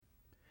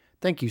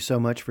Thank you so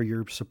much for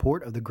your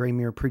support of the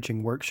Graymuir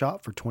Preaching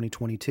Workshop for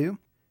 2022.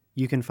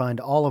 You can find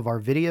all of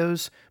our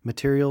videos,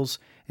 materials,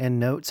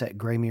 and notes at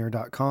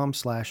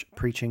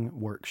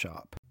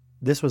graymuir.com/preachingworkshop.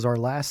 This was our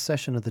last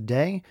session of the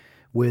day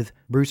with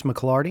Bruce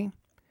McClarty,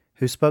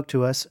 who spoke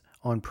to us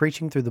on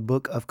preaching through the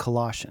book of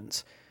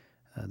Colossians.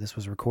 This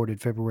was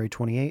recorded February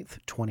 28th,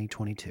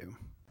 2022.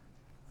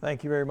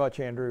 Thank you very much,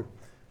 Andrew.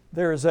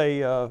 There is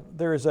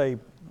a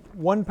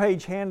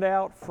one-page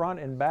handout,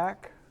 front and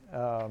back.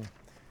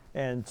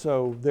 And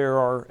so there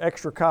are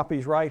extra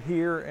copies right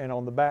here and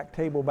on the back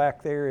table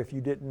back there if you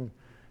didn't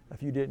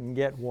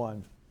get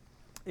one.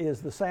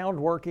 Is the sound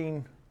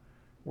working?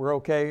 We're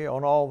okay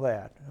on all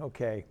that?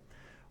 Okay.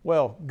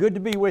 Well, good to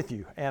be with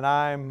you, and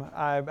I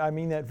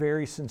mean that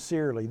very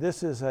sincerely.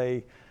 This is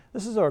a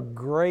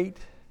great,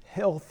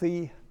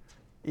 healthy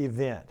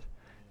event,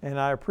 and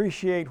I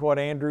appreciate what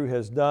Andrew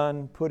has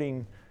done,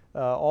 putting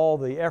all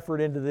the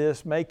effort into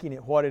this, making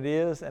it what it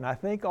is, and I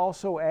think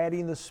also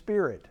adding the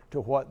spirit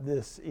to what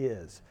this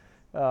is,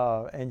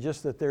 and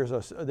just that there's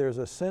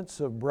a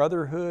sense of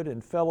brotherhood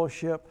and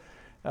fellowship,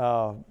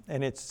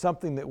 and it's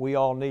something that we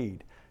all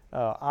need.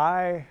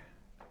 I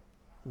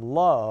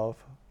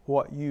love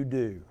what you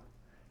do.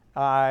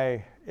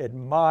 I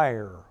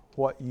admire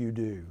what you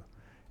do,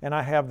 and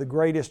I have the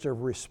greatest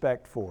of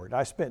respect for it.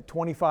 I spent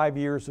 25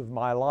 years of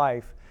my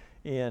life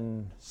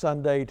in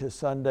Sunday to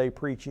Sunday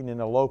preaching in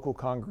a local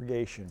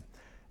congregation.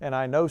 And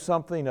I know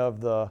something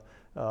of the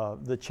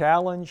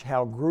challenge,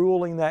 how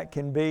grueling that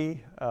can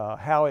be,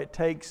 how it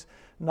takes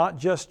not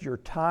just your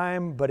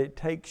time, but it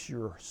takes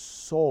your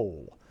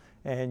soul.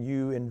 And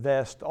you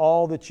invest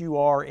all that you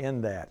are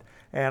in that.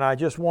 And I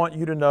just want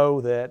you to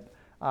know that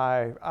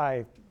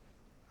I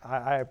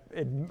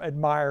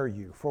admire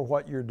you for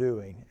what you're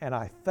doing, and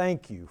I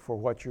thank you for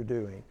what you're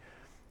doing.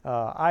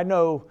 I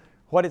know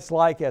what it's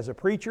like as a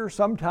preacher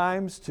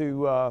sometimes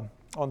to,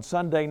 on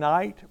Sunday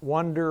night,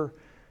 wonder,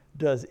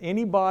 does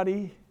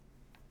anybody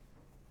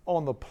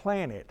on the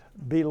planet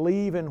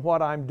believe in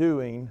what I'm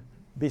doing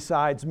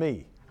besides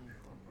me?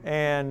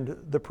 And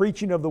the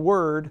preaching of the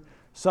Word,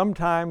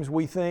 sometimes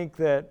we think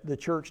that the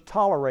church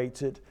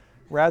tolerates it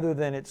rather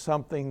than it's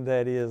something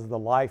that is the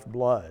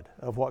lifeblood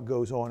of what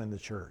goes on in the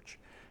church.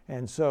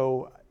 And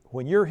so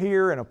when you're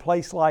here in a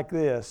place like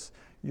this,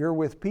 you're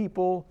with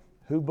people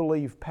who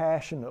believe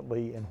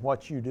passionately in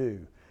what you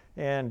do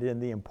and in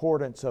the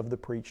importance of the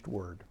preached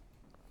word.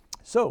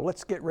 So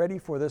let's get ready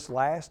for this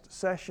last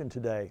session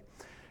today.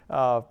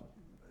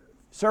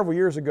 Several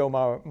years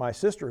ago, my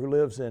sister, who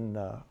lives in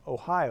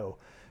Ohio,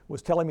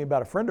 was telling me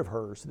about a friend of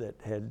hers that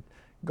had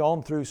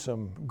gone through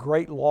some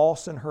great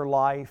loss in her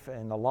life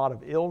and a lot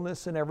of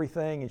illness and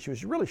everything, and she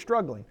was really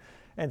struggling.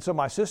 And so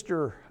my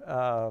sister,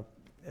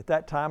 at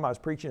that time I was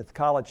preaching at the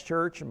college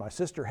church, and my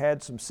sister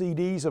had some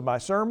CDs of my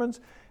sermons,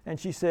 and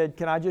she said,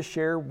 can I just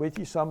share with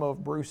you some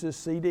of Bruce's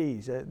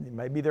CDs?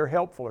 Maybe they're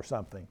helpful or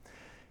something.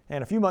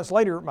 And a few months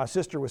later, my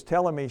sister was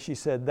telling me, she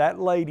said, that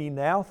lady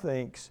now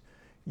thinks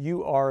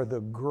you are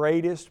the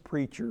greatest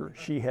preacher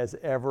she has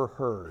ever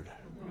heard.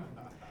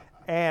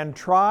 And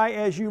try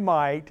as you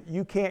might,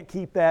 you can't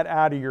keep that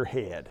out of your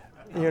head.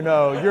 You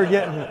know, you're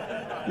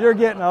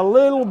getting a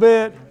little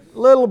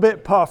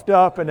bit puffed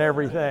up and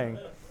everything.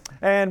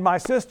 And my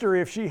sister,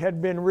 if she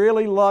had been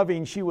really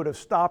loving, she would have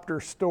stopped her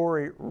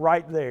story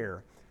right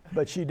there,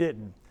 but she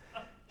didn't.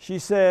 She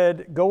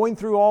said, going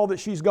through all that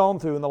she's gone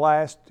through in the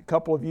last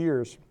couple of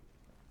years,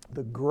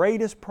 the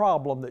greatest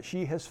problem that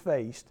she has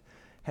faced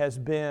has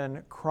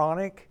been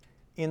chronic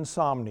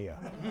insomnia.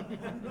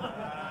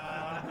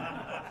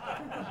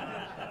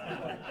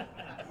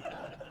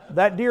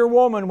 That dear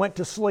woman went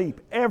to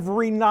sleep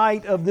every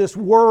night of this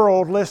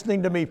world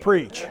listening to me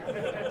preach.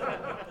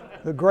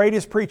 The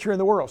greatest preacher in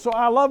the world. So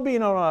I love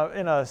being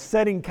in a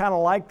setting kind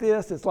of like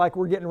this. It's like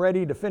we're getting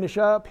ready to finish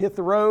up, hit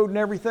the road and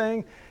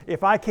everything.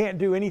 If I can't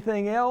do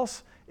anything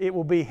else, it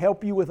will be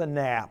help you with a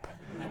nap.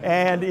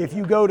 And if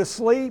you go to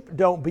sleep,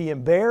 don't be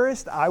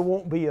embarrassed. I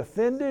won't be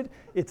offended.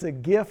 It's a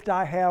gift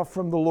I have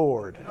from the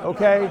Lord,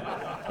 okay?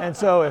 And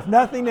so if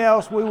nothing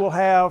else, we will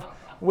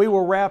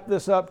wrap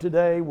this up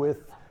today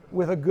with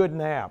a good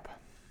nap.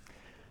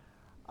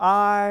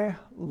 I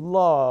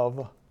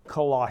love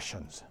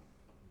Colossians.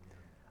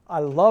 I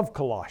love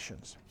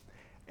Colossians.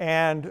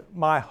 And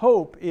my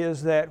hope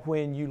is that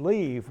when you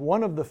leave,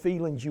 one of the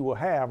feelings you will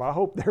have, I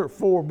hope there are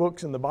 4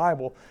 books in the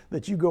Bible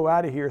that you go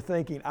out of here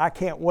thinking, I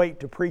can't wait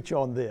to preach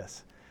on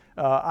this.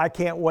 I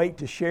can't wait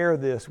to share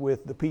this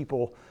with the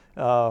people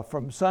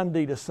from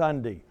Sunday to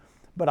Sunday.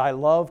 But I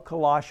love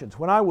Colossians.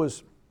 When I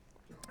was,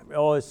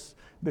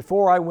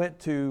 before I went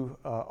to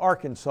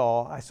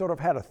Arkansas, I sort of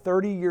had a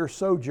 30-year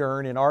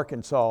sojourn in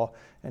Arkansas,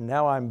 and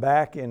now I'm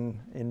back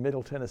in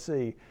Middle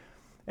Tennessee.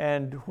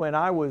 And when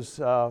I was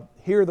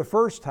here the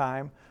first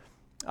time,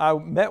 I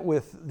met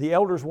with the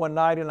elders one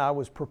night, and I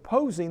was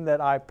proposing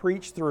that I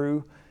preach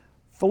through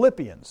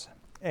Philippians.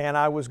 And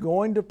I was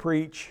going to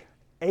preach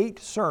 8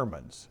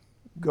 sermons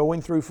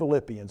going through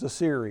Philippians, a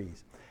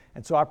series.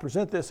 And so I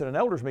present this at an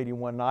elders meeting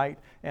one night,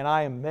 and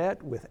I am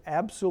met with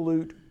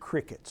absolute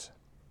crickets,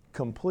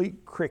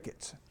 complete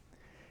crickets.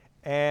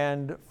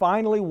 And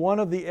finally, one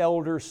of the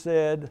elders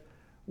said,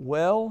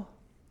 "Well,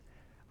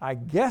 I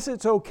guess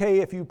it's okay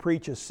if you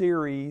preach a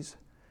series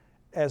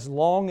as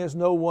long as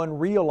no one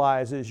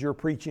realizes you're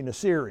preaching a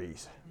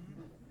series."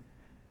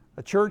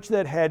 A church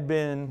that had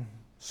been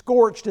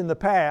scorched in the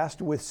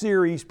past with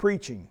series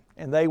preaching,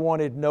 and they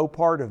wanted no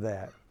part of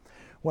that.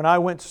 When I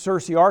went to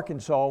Searcy,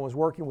 Arkansas and was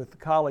working with the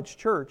college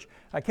church,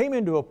 I came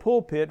into a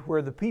pulpit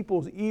where the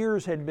people's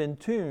ears had been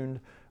tuned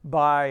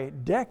by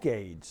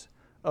decades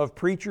of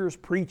preachers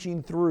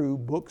preaching through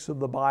books of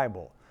the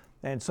Bible,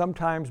 and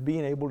sometimes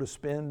being able to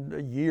spend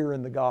a year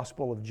in the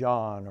Gospel of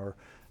John or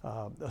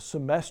a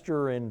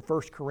semester in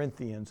 1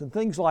 Corinthians and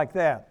things like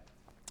that.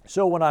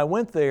 So when I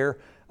went there,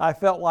 I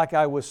felt like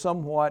I was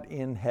somewhat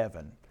in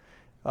heaven.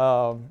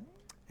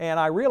 And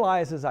I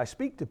realize as I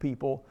speak to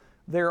people,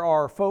 there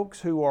are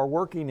folks who are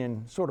working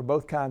in sort of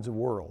both kinds of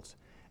worlds.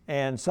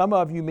 And some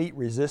of you meet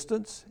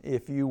resistance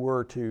if you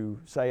were to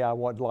say, I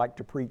would like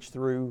to preach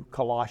through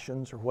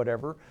Colossians or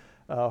whatever.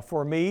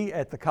 For me,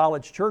 at the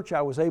college church,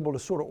 I was able to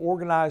sort of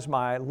organize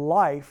my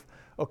life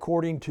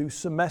according to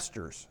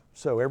semesters.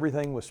 So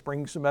everything was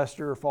spring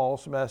semester, fall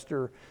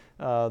semester,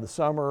 the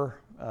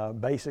summer,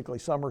 basically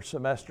summer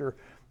semester.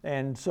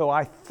 And so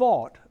I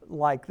thought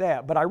like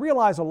that. But I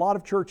realize a lot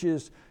of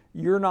churches,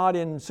 you're not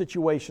in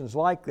situations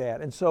like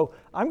that. And so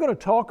I'm going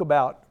to talk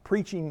about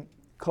preaching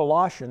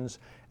Colossians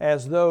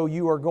as though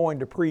you are going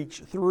to preach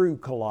through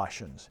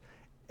Colossians.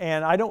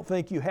 And I don't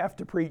think you have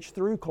to preach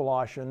through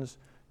Colossians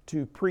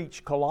to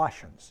preach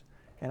Colossians.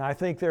 And I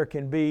think there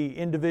can be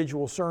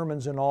individual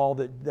sermons and all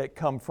that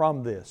come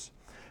from this.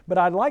 But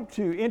I'd like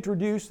to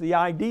introduce the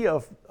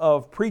idea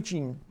of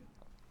preaching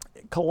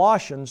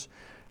Colossians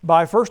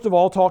by first of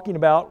all talking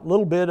about a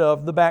little bit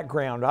of the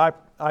background.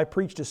 I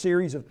preached a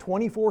series of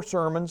 24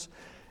 sermons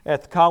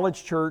at the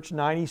college church,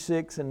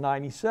 96 and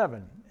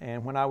 97.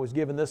 And when I was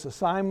given this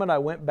assignment, I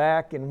went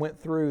back and went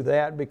through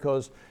that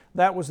because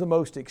that was the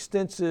most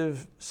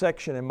extensive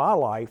section in my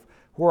life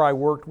where I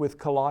worked with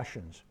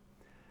Colossians.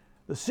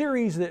 The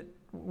series that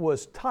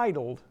was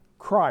titled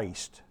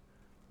Christ,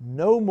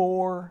 No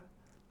More,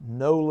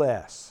 No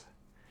Less.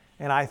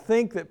 And I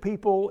think that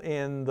people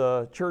in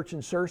the church in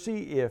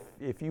Searcy,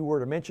 if you were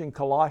to mention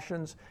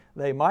Colossians,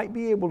 they might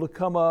be able to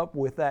come up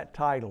with that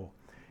title.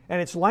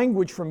 And it's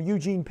language from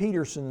Eugene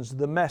Peterson's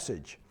The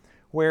Message,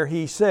 where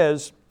he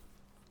says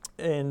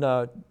in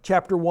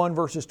chapter 1,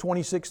 verses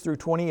 26 through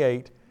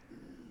 28,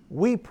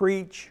 we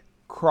preach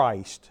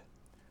Christ,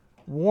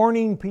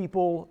 warning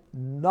people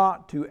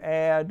not to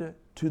add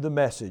to the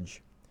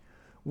message.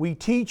 We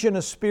teach in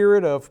a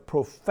spirit of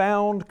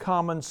profound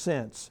common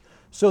sense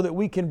so that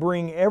we can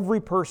bring every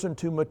person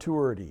to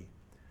maturity.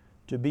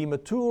 To be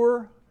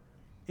mature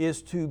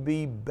is to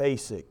be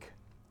basic.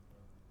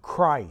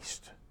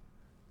 Christ,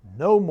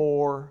 no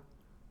more,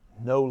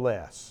 no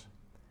less.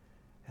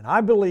 And I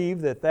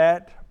believe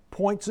that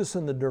points us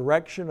in the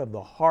direction of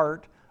the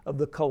heart of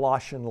the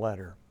Colossian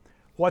letter.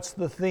 What's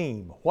the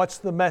theme? What's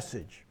the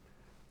message?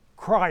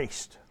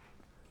 Christ,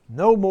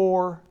 no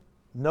more,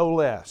 no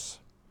less.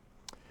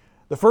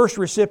 The first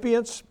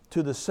recipients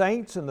to the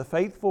saints and the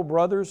faithful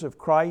brothers of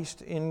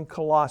Christ in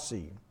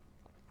Colossae,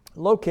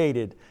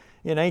 located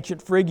in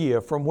ancient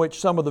Phrygia, from which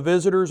some of the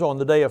visitors on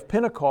the day of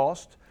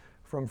Pentecost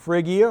from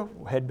Phrygia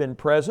had been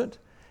present,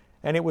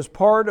 and it was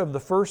part of the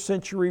first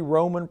century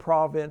Roman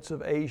province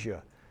of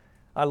Asia.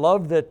 I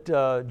love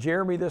that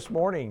Jeremy this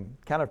morning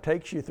kind of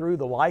takes you through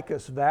the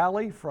Lycus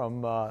Valley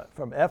from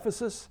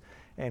Ephesus,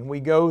 and we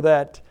go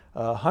that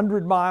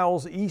 100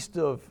 miles east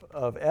of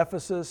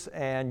Ephesus,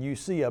 and you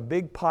see a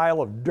big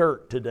pile of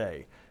dirt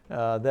today.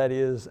 That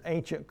is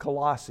ancient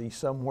Colossae,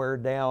 somewhere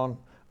down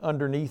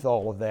underneath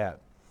all of that.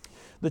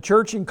 The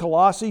church in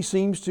Colossae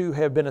seems to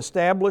have been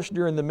established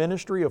during the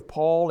ministry of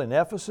Paul in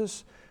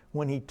Ephesus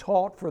when he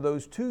taught for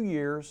those 2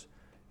 years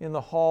in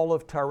the hall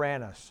of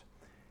Tyrannus.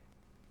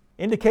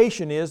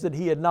 Indication is that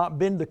he had not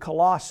been to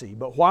Colossae,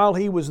 but while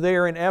he was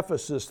there in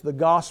Ephesus, the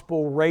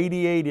gospel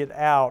radiated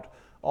out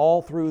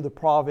all through the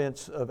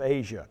province of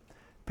Asia.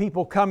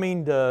 People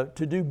coming to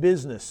do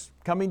business,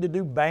 coming to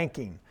do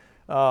banking,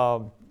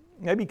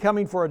 maybe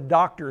coming for a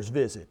doctor's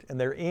visit, and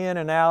they're in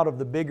and out of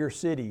the bigger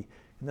city,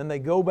 and then they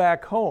go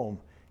back home,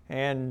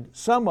 and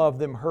some of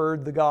them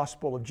heard the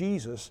gospel of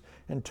Jesus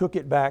and took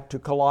it back to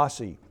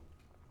Colossae.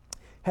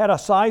 Had a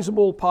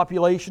sizable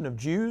population of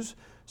Jews,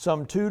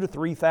 some 2,000 to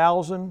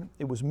 3,000.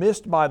 It was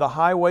missed by the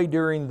highway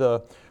during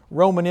the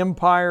Roman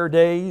Empire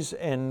days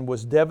and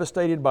was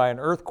devastated by an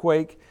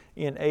earthquake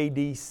in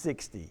AD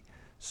 60.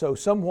 So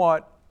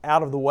somewhat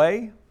out of the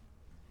way,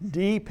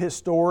 deep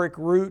historic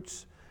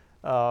roots.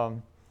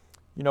 When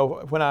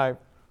I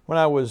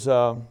was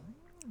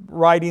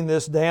writing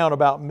this down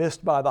about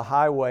missed by the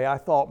highway, I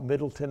thought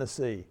Middle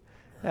Tennessee.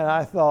 And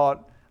I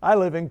thought, I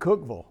live in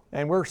Cookeville,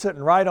 and we're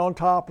sitting right on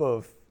top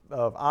of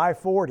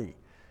I-40.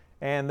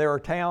 And there are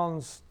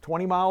towns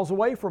 20 miles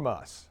away from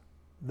us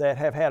that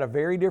have had a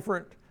very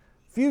different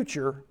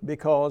future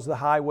because the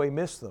highway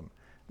missed them.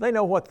 They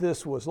know what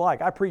this was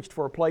like. I preached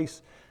for a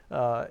place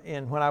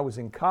when I was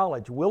in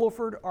college,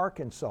 Willowford,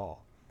 Arkansas.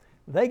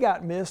 They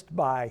got missed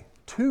by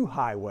two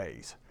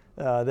highways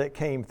that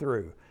came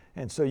through.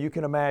 And so you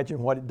can imagine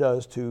what it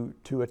does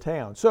to a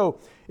town. So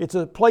it's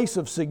a place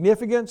of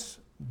significance,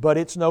 but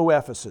it's no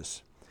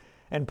Ephesus.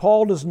 And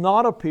Paul does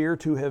not appear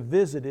to have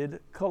visited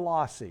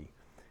Colossae.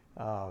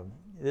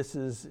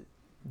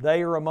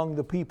 They are among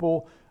the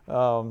people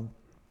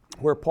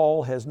where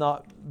Paul has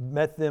not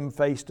met them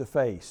face to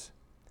face.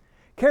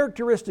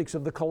 Characteristics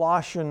of the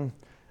Colossian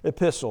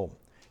epistle.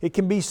 It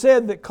can be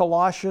said that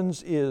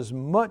Colossians is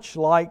much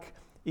like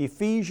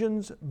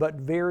Ephesians, but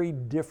very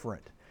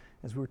different.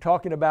 As we were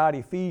talking about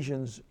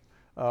Ephesians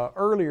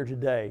earlier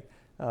today,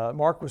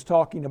 Mark was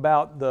talking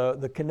about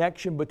the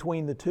connection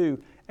between the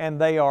two, and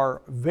they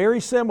are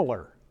very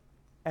similar,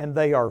 and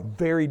they are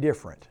very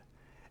different.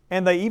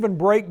 And they even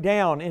break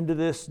down into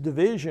this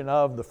division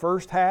of the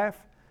first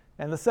half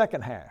and the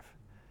second half.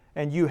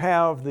 And you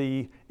have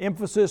the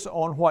emphasis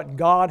on what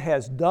God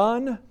has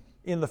done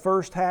in the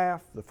first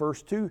half, the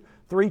first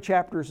three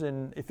chapters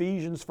in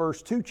Ephesians,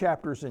 first 2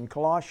 chapters in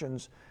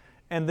Colossians,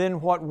 and then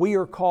what we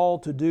are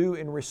called to do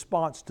in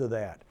response to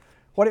that.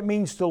 What it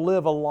means to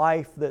live a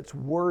life that's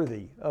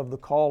worthy of the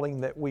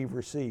calling that we've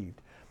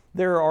received.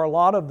 There are a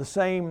lot of the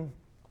same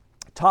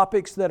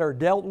topics that are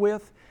dealt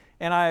with,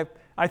 and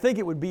I think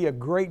it would be a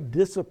great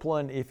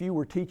discipline if you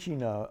were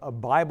teaching a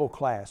Bible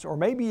class, or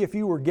maybe if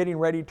you were getting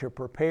ready to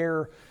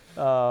prepare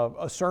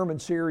a sermon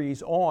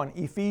series on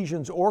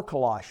Ephesians or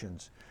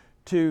Colossians,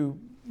 to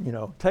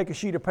take a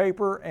sheet of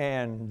paper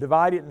and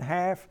divide it in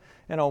half,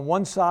 and on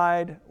one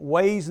side,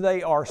 ways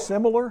they are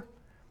similar,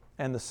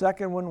 and the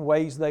second one,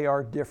 ways they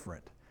are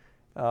different.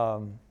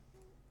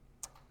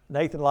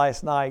 Nathan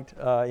last night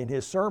in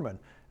his sermon,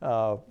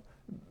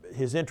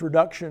 his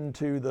introduction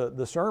to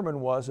the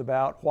sermon was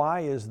about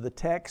why is the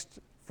text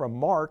from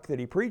Mark that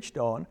he preached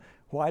on,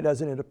 why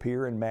doesn't it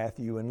appear in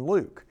Matthew and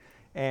Luke?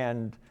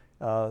 And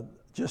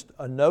just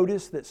a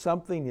notice that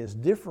something is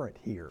different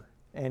here,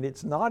 and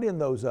it's not in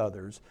those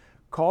others,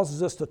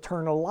 causes us to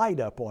turn a light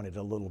up on it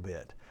a little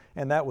bit.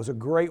 And that was a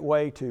great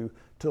way to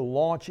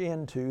launch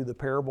into the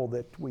parable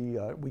that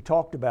we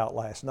talked about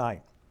last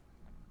night.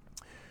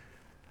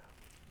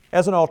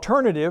 As an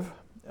alternative,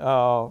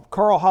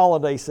 Carl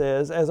Holliday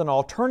says, as an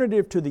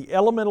alternative to the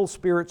elemental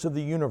spirits of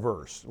the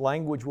universe,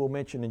 language we'll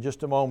mention in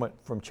just a moment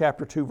from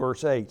chapter 2,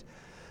 verse 8,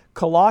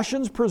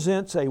 Colossians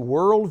presents a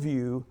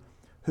worldview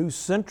whose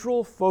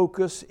central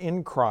focus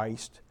in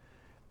Christ,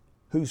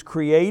 whose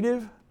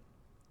creative,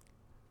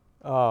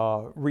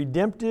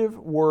 redemptive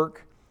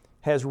work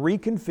has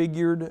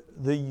reconfigured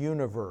the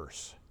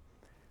universe.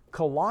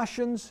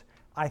 Colossians,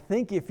 I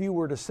think if you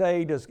were to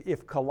say,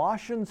 if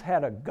Colossians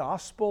had a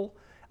gospel,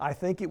 I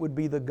think it would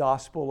be the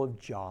Gospel of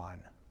John.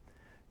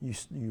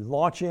 You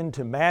launch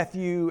into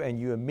Matthew and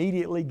you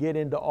immediately get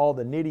into all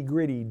the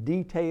nitty-gritty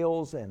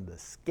details and the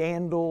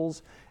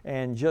scandals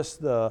and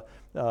just the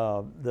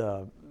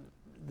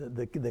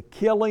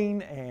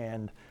killing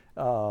and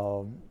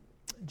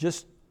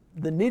just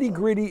the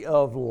nitty-gritty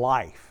of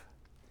life.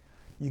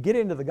 You get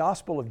into the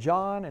Gospel of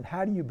John, and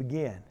how do you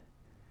begin?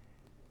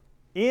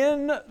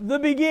 In the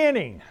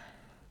beginning.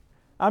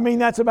 I mean,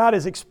 that's about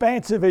as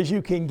expansive as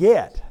you can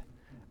get.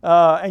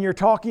 And you're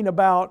talking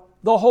about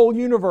the whole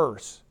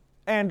universe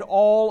and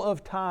all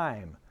of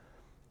time.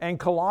 And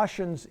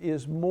Colossians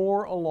is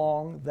more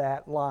along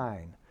that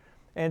line.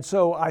 And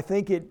so I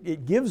think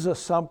it gives us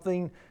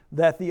something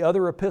that the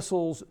other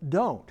epistles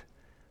don't.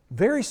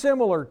 Very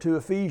similar to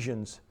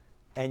Ephesians,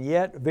 and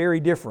yet very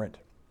different.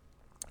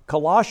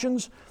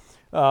 Colossians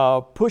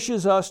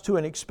pushes us to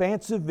an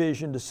expansive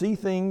vision to see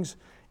things,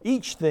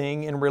 each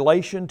thing in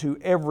relation to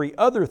every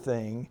other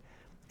thing,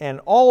 and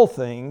all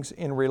things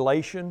in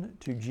relation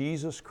to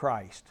Jesus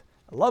Christ.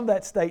 I love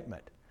that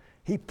statement.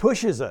 He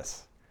pushes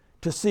us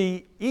to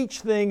see each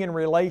thing in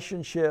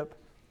relationship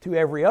to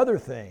every other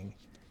thing,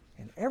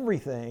 and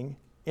everything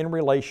in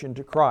relation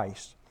to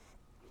Christ.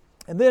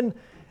 And then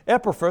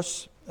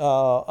Epaphras,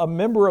 a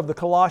member of the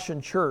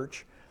Colossian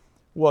church,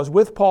 was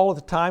with Paul at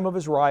the time of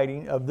this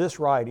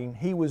writing.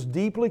 He was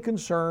deeply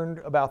concerned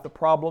about the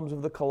problems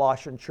of the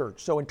Colossian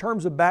church. So in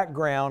terms of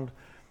background,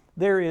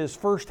 there is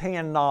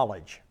firsthand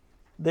knowledge.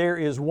 There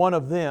is one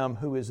of them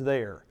who is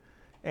there.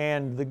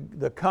 And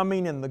the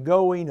coming and the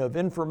going of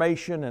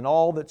information and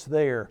all that's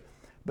there.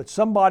 But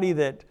somebody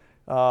that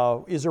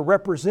is a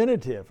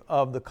representative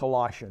of the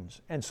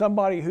Colossians, and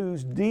somebody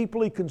who's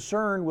deeply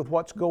concerned with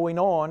what's going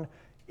on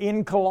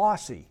in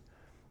Colossae.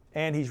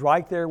 And he's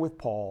right there with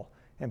Paul.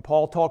 And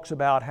Paul talks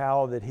about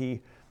how that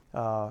he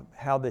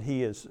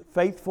is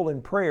faithful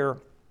in prayer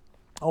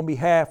on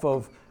behalf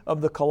of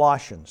the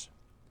Colossians.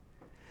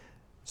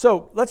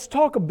 So let's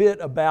talk a bit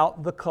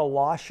about the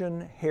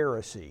Colossian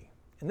heresy.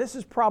 And this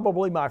is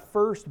probably my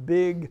first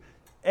big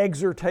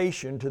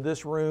exhortation to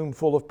this room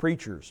full of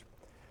preachers.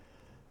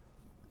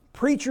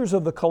 Preachers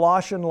of the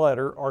Colossian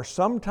letter are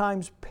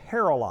sometimes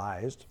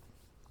paralyzed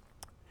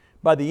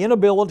by the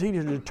inability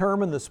to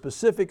determine the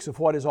specifics of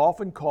what is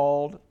often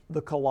called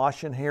the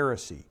Colossian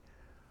heresy.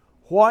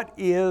 What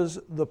is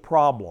the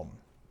problem?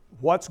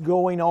 What's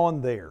going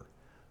on there?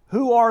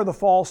 Who are the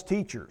false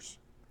teachers?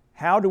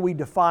 How do we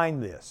define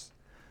this?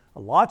 A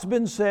lot's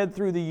been said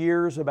through the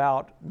years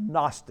about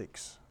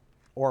Gnostics,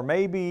 or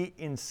maybe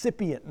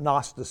incipient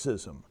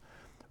Gnosticism,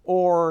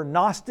 or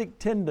Gnostic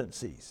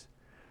tendencies,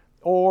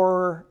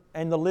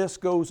 and the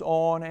list goes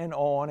on and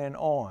on and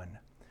on.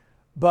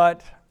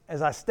 But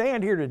as I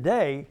stand here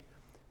today,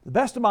 to the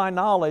best of my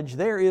knowledge,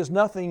 there is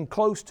nothing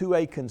close to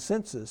a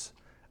consensus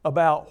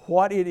about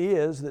what it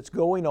is that's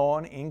going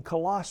on in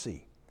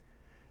Colossae.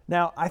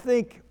 Now, I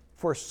think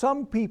for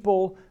some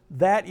people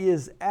that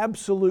is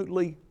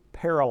absolutely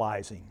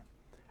paralyzing.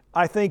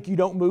 I think you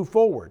don't move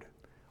forward.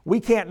 We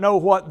can't know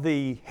what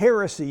the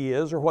heresy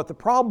is or what the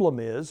problem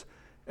is,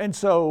 and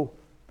so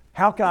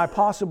how can I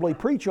possibly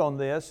preach on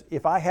this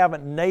if I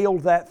haven't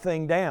nailed that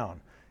thing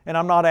down and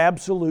I'm not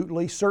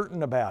absolutely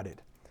certain about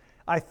it?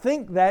 I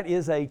think that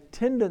is a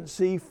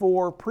tendency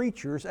for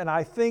preachers, and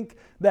I think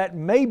that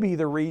may be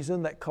the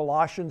reason that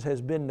Colossians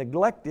has been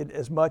neglected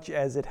as much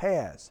as it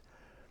has.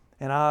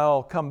 And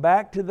I'll come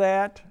back to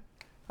that.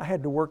 I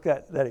had to work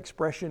that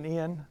expression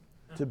in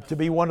to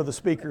be one of the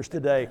speakers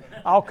today.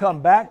 I'll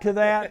come back to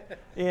that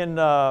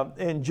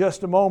in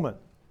just a moment.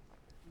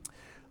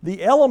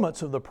 The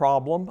elements of the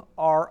problem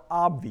are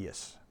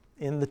obvious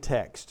in the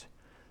text.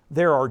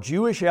 There are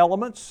Jewish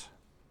elements.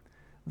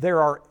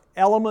 There are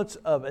elements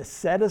of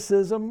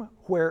asceticism,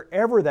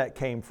 wherever that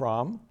came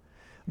from.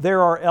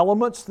 There are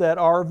elements that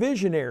are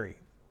visionary,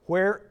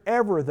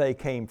 wherever they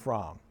came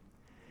from.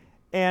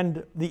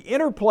 And the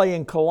interplay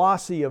in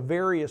Colossae of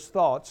various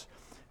thoughts,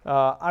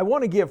 I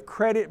want to give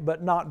credit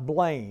but not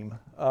blame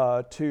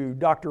to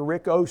Dr.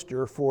 Rick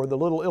Oster for the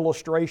little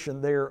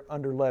illustration there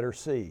under letter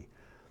C.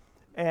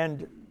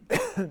 And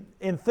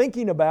in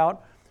thinking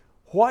about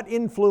what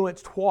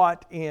influenced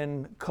what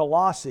in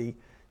Colossae,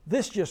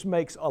 this just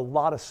makes a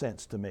lot of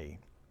sense to me.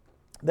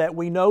 That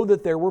we know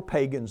that there were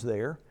pagans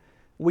there.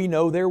 We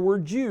know there were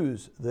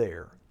Jews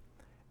there.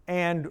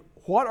 And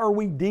what are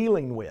we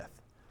dealing with?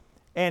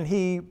 And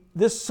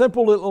this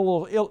simple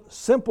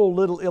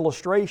little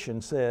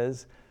illustration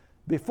says,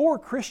 before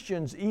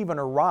Christians even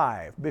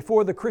arrived,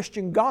 before the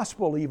Christian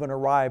gospel even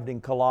arrived in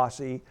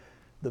Colossae,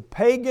 the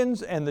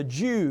pagans and the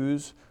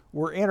Jews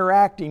were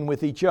interacting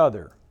with each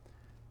other.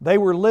 They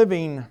were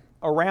living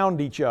around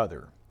each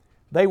other.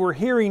 They were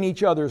hearing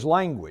each other's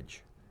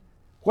language.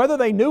 Whether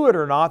they knew it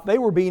or not, they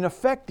were being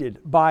affected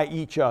by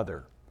each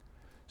other.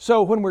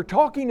 So when we're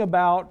talking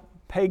about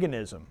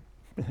paganism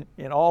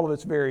in all of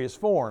its various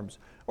forms,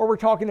 or we're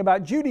talking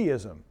about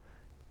Judaism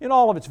in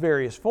all of its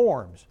various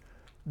forms,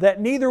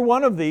 that neither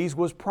one of these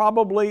was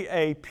probably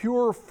a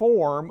pure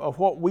form of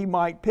what we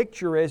might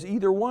picture as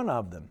either one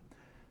of them.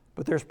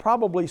 But there's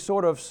probably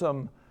sort of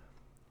some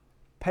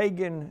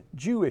pagan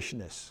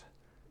Jewishness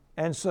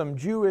and some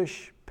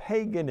Jewish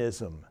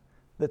paganism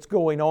that's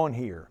going on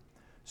here.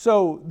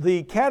 So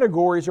the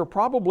categories are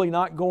probably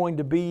not going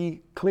to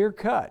be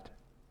clear-cut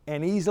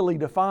and easily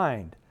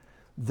defined.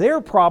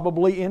 They're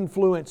probably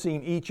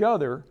influencing each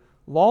other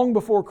long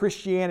before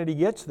Christianity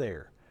gets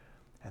there.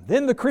 And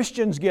then the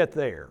Christians get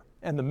there,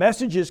 and the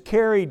message is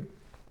carried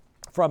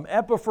from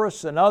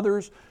Epaphras and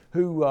others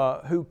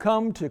who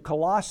come to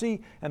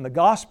Colossae, and the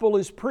gospel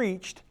is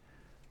preached.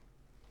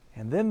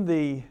 And then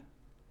the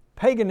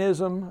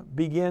paganism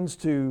begins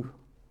to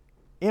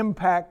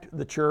impact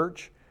the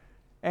church,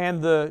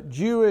 and the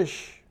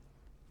Jewish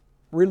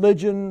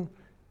religion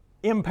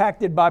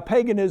impacted by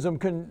paganism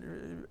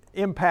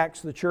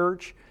impacts the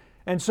church.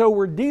 And so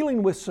we're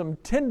dealing with some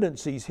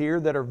tendencies here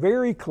that are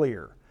very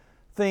clear.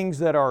 Things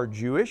that are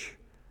Jewish,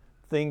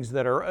 things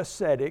that are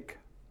ascetic,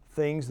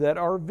 things that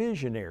are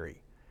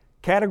visionary.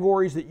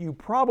 Categories that you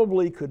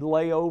probably could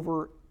lay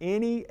over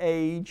any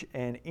age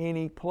and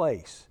any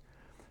place.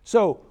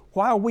 So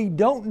while we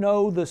don't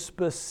know the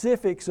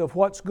specifics of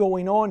what's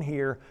going on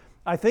here,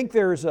 I think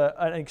there's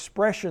an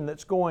expression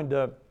that's going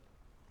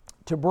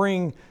to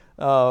bring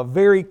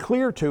very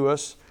clear to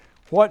us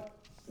what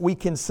we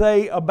can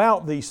say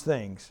about these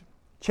things.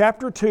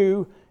 Chapter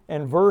 2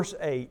 and verse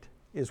 8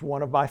 is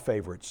one of my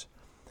favorites.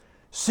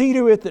 See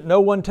to it that no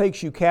one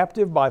takes you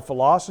captive by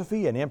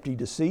philosophy and empty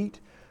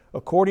deceit,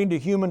 according to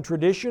human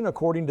tradition,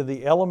 according to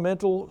the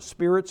elemental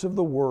spirits of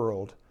the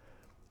world,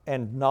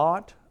 and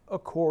not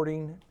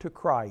according to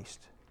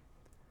Christ.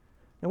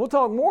 And we'll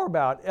talk more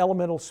about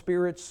elemental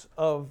spirits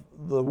of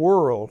the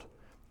world,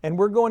 and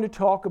we're going to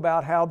talk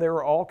about how there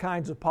are all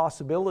kinds of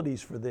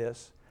possibilities for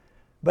this.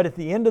 But at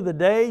the end of the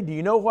day, do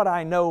you know what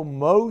I know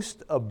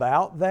most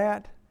about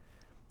that?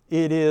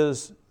 It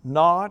is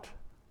not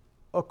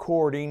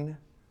according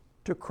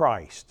to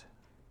Christ.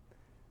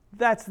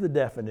 That's the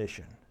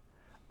definition.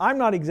 I'm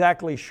not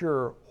exactly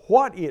sure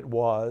what it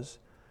was,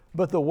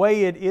 but the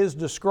way it is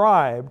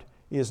described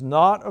is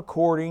not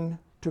according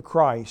to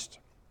Christ.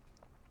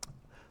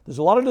 There's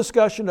a lot of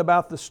discussion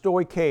about the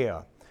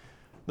stoicheia.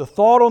 The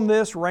thought on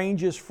this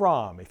ranges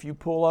from, if you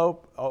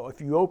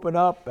open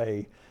up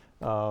a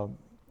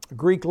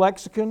Greek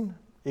lexicon,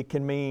 it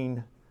can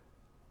mean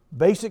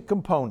basic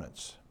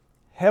components,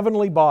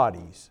 heavenly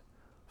bodies,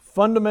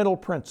 fundamental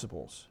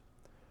principles,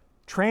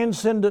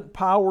 transcendent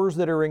powers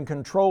that are in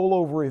control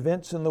over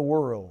events in the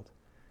world,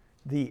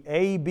 the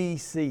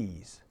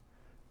ABCs,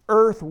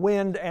 earth,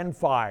 wind, and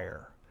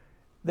fire.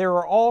 There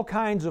are all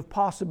kinds of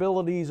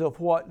possibilities of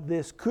what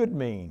this could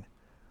mean.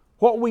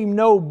 What we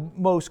know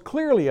most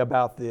clearly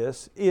about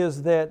this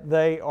is that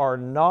they are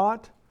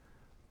not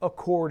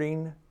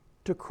according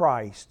to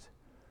Christ.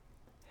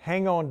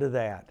 Hang on to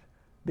that,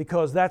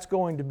 because that's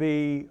going to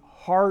be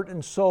heart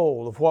and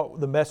soul of what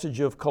the message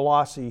of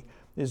Colossae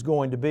is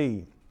going to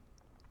be.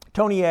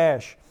 Tony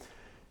Ash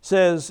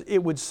says,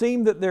 "It would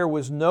seem that there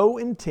was no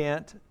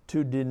intent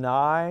to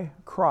deny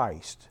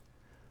Christ,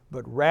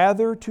 but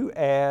rather to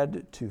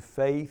add to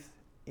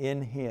faith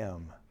in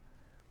Him."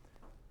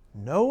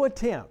 No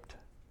attempt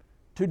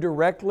to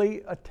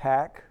directly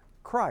attack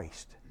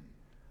Christ,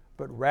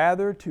 but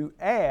rather to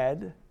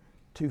add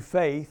to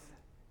faith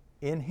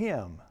in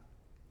Him.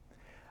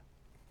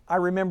 I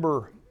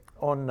remember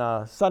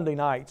on Sunday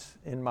nights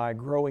in my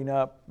growing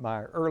up,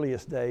 my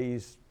earliest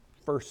days,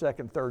 first,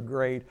 second, third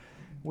grade,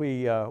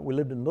 we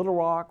lived in Little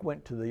Rock,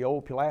 went to the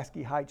old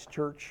Pulaski Heights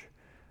Church,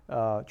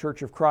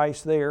 Church of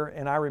Christ there,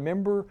 and I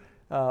remember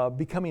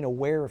becoming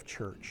aware of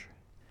church.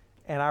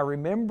 And I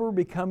remember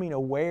becoming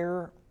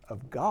aware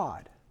of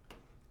God.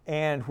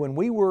 And when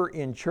we were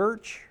in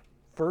church,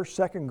 first,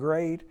 second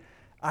grade,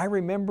 I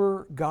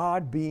remember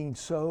God being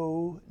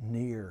so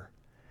near.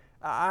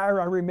 I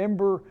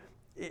remember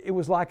it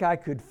was like I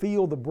could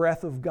feel the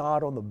breath of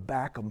God on the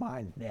back of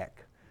my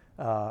neck,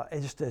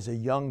 just as a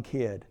young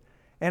kid.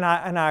 And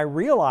I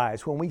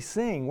realize when we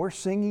sing, we're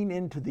singing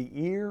into the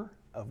ear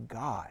of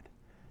God.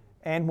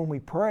 And when we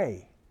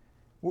pray,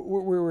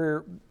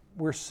 we're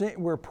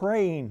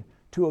praying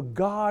to a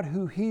God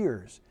who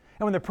hears.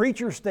 And when the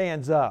preacher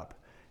stands up,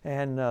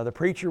 and the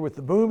preacher with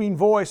the booming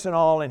voice and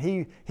all,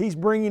 and he's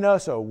bringing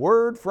us a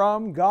word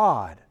from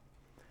God.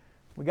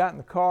 We got in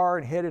the car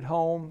and headed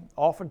home.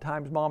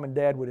 Oftentimes Mom and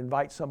Dad would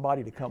invite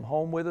somebody to come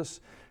home with us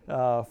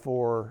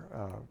for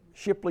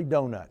Shipley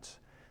Donuts.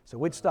 So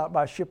we'd stop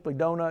by Shipley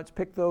Donuts,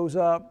 pick those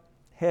up,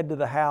 head to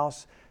the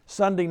house.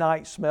 Sunday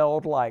night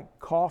smelled like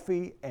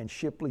coffee and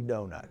Shipley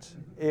Donuts.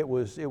 It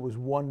was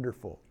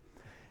wonderful.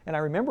 And I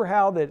remember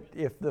how that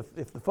if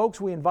the folks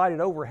we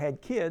invited over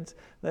had kids,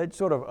 they'd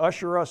sort of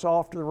usher us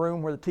off to the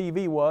room where the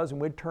TV was,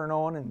 and we'd turn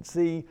on and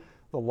see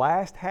the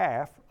last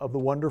half of The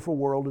Wonderful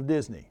World of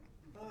Disney.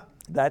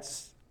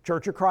 That's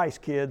Church of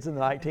Christ kids in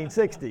the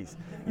 1960s.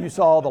 You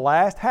saw the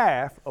last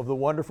half of The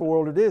Wonderful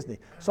World of Disney.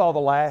 Saw the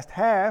last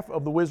half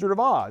of The Wizard of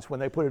Oz when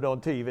they put it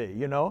on TV,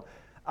 you know.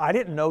 I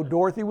didn't know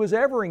Dorothy was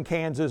ever in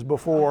Kansas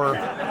before,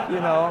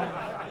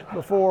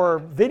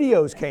 before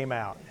videos came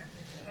out.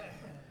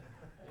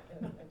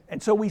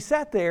 And so we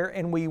sat there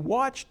and we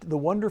watched The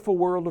Wonderful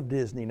World of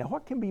Disney. Now,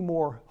 what can be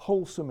more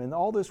wholesome in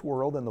all this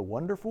world than The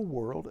Wonderful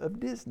World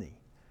of Disney?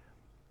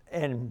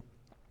 And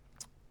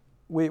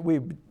we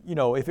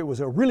if it was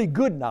a really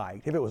good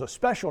night, if it was a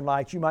special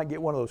night, you might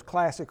get one of those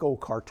classic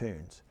old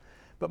cartoons.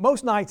 But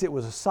most nights it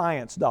was a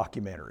science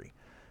documentary.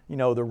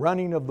 The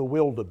Running of the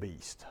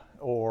Wildebeest,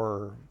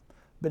 or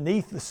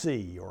Beneath the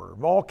Sea, or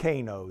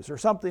Volcanoes, or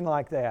something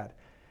like that.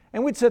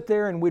 And we'd sit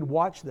there and we'd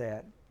watch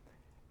that.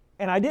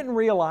 And I didn't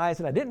realize,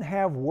 and I didn't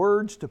have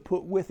words to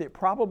put with it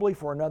probably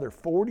for another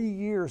 40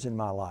 years in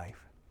my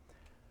life.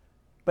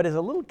 But as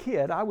a little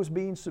kid, I was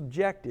being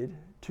subjected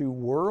to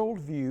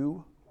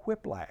worldview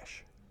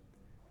whiplash.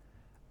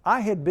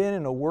 I had been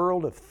in a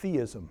world of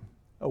theism,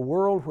 a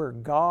world where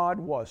God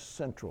was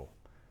central,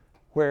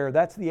 where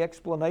that's the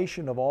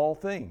explanation of all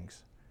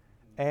things.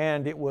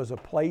 And it was a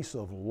place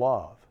of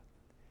love.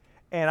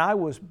 And I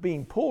was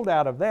being pulled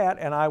out of that,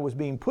 and I was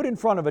being put in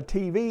front of a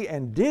TV,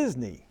 and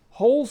Disney,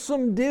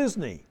 wholesome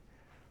Disney,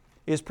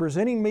 is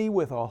presenting me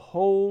with a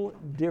whole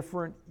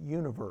different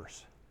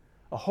universe,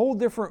 a whole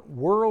different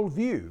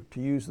worldview,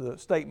 to use the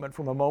statement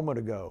from a moment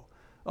ago,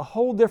 a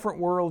whole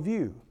different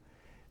worldview.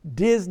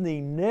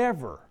 Disney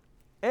never,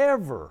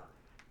 ever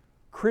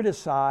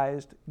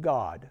criticized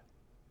God.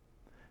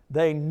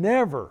 They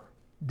never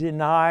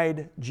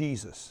denied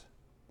Jesus.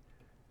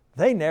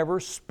 They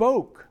never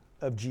spoke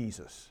of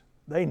Jesus.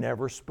 They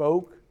never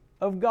spoke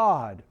of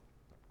God.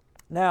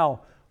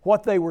 Now,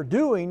 what they were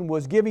doing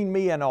was giving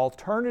me an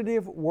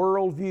alternative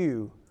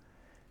worldview.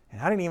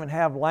 And I didn't even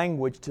have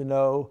language to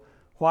know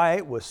why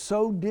it was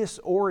so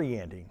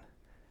disorienting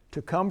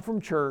to come from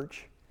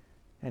church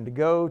and to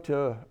go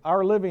to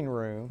our living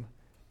room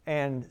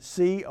and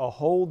see a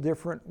whole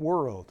different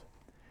world.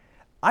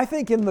 I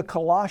think in the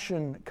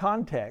Colossian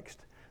context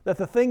that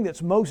the thing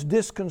that's most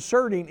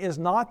disconcerting is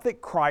not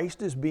that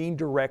Christ is being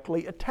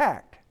directly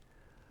attacked,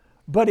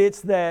 but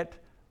it's that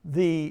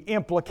the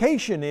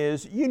implication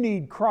is you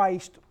need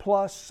Christ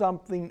plus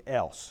something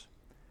else.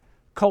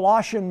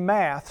 Colossian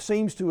math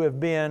seems to have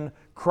been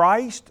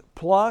Christ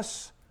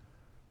plus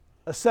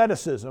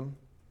asceticism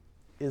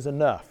is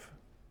enough.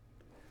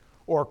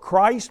 Or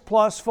Christ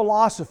plus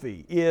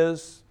philosophy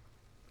is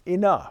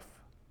enough.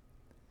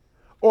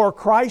 Or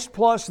Christ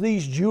plus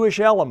these Jewish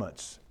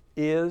elements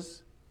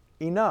is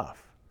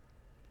enough.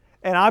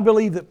 And I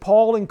believe that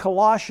Paul in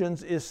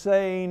Colossians is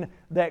saying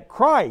that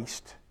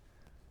Christ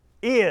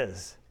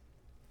is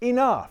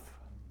enough.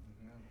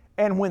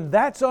 And when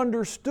that's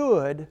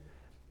understood,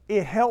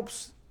 it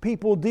helps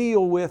people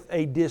deal with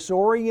a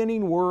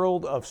disorienting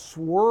world of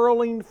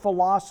swirling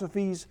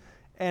philosophies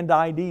and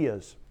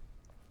ideas.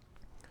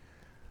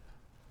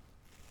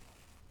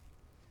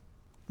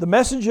 The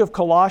message of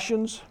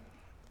Colossians,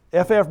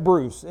 F.F.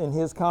 Bruce, in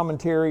his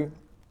commentary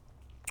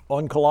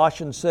on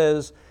Colossians,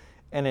 says,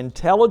 an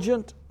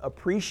intelligent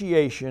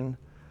appreciation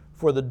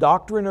for the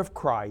doctrine of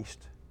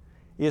Christ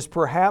is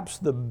perhaps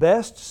the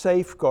best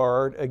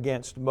safeguard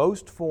against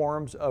most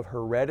forms of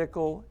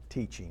heretical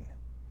teaching.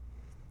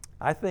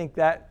 I think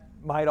that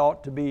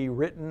ought to be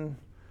written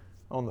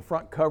on the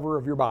front cover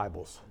of your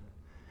Bibles.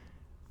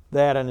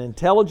 That an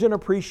intelligent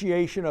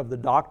appreciation of the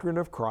doctrine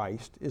of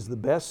Christ is the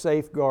best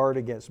safeguard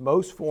against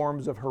most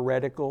forms of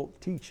heretical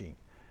teaching.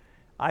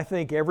 I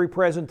think every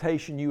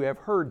presentation you have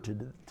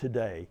heard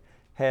today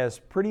has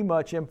pretty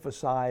much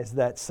emphasized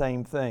that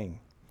same thing.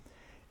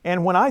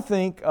 And when I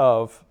think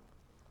of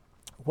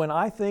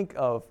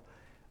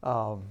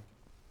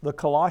the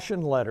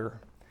Colossian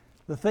letter,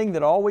 the thing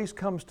that always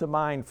comes to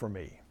mind for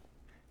me,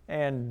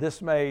 and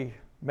this may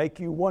make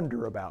you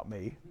wonder about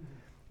me,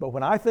 but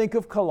when I think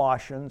of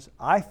Colossians,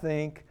 I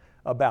think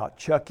about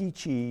Chuck E.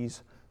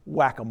 Cheese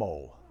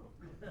whack-a-mole.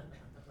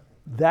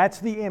 That's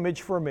the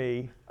image for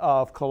me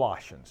of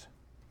Colossians.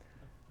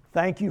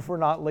 Thank you for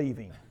not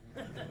leaving.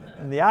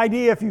 And the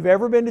idea, if you've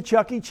ever been to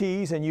Chuck E.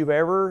 Cheese and you've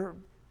ever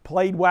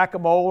played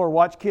whack-a-mole or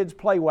watched kids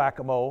play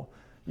whack-a-mole,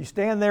 you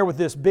stand there with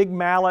this big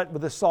mallet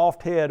with a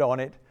soft head on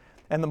it,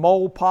 and the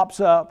mole pops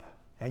up,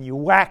 and you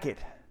whack it,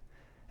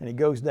 and it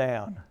goes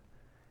down.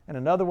 And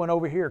another one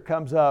over here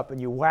comes up,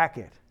 and you whack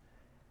it.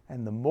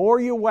 And the more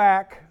you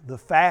whack, the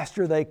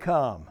faster they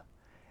come.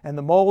 And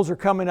the moles are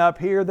coming up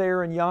here,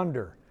 there, and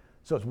yonder.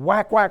 So it's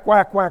whack, whack,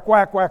 whack, whack,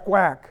 whack, whack,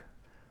 whack.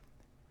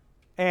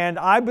 And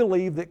I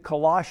believe that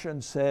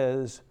Colossians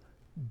says,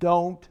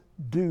 don't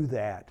do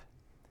that.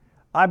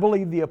 I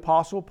believe the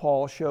Apostle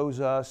Paul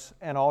shows us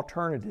an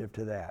alternative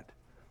to that.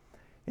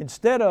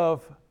 Instead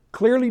of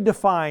clearly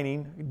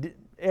defining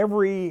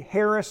every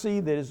heresy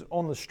that is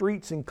on the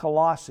streets in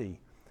Colossae,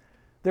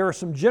 there are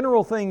some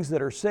general things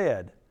that are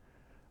said,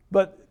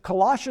 but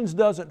Colossians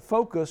doesn't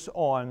focus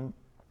on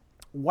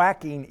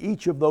whacking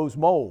each of those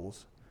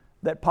moles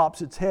that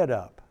pops its head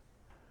up.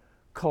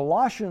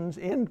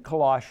 In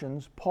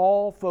Colossians,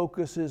 Paul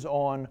focuses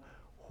on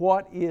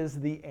what is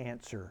the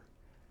answer.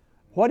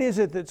 What is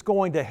it that's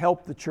going to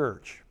help the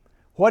church?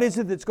 What is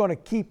it that's going to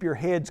keep your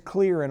heads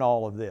clear in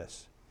all of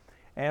this?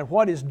 And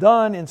what is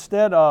done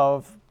instead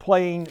of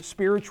playing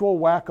spiritual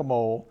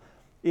whack-a-mole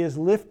is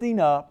lifting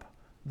up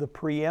the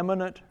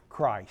preeminent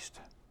Christ.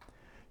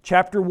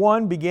 Chapter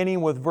 1,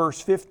 beginning with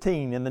verse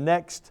 15. In the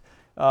next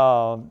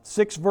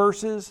 6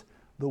 verses,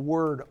 the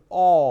word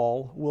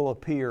all will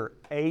appear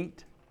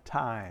 8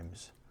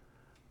 times.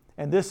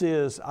 And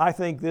I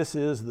think this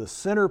is the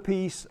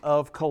centerpiece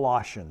of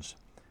Colossians.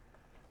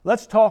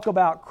 Let's talk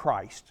about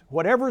Christ.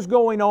 Whatever's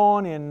going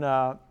on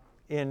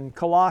in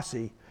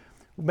Colossae,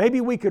 maybe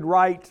we could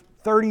write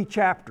 30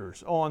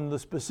 chapters on the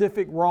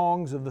specific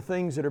wrongs of the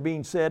things that are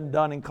being said and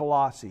done in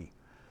Colossae.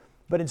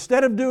 But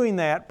instead of doing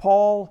that,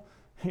 Paul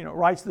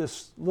writes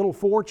this little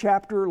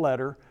 4-chapter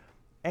letter,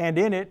 and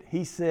in it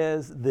he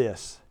says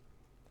this: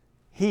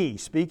 He,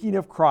 speaking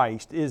of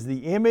Christ, is the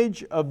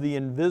image of the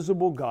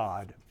invisible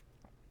God,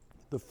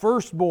 the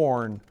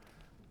firstborn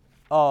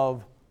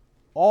of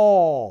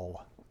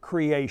all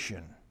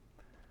creation.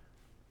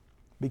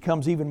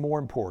 Becomes even more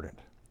important.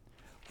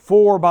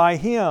 For by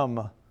Him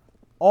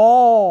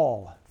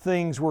all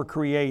things were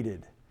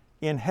created,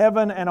 in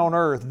heaven and on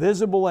earth,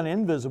 visible and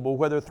invisible,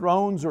 whether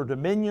thrones or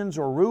dominions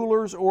or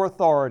rulers or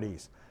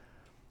authorities.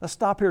 Let's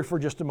stop here for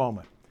just a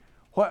moment.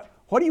 What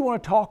do you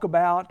want to talk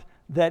about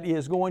that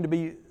is going to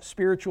be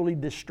spiritually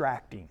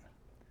distracting?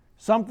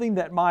 Something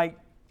that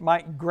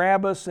might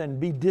grab us and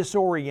be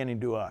disorienting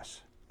to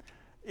us.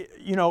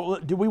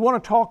 Do we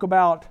want to talk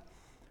about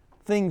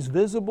things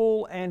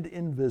visible and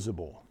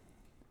invisible?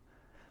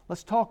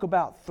 Let's talk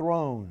about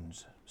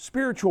thrones,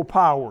 spiritual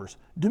powers,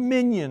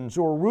 dominions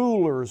or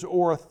rulers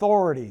or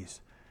authorities.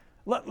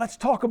 Let's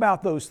talk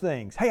about those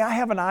things. Hey, I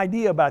have an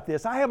idea about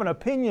this. I have an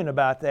opinion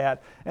about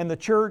that. And the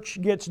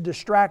church gets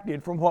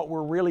distracted from what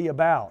we're really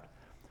about.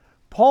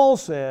 Paul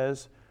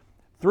says,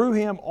 through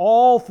Him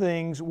all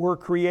things were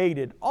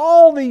created.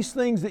 All these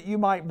things that you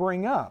might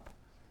bring up.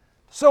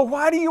 So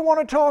why do you want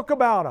to talk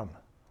about them?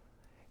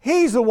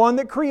 He's the one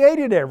that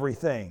created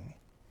everything.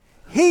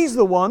 He's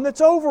the one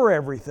that's over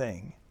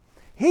everything.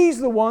 He's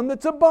the one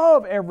that's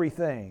above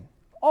everything.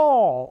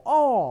 All.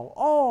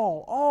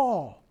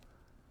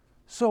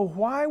 So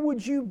why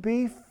would you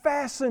be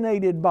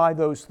fascinated by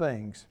those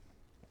things?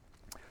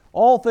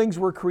 All things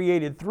were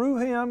created through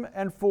Him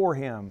and for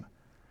Him.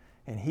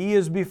 And He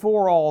is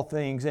before all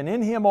things, and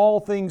in Him all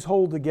things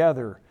hold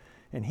together.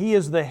 And He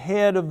is the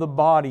head of the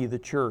body, the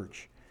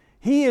church.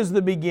 He is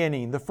the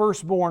beginning, the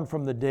firstborn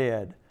from the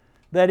dead,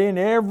 that in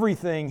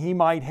everything He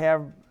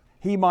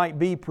might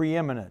be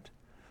preeminent.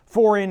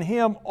 For in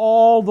Him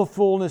all the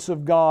fullness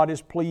of God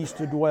is pleased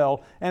to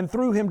dwell, and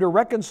through Him to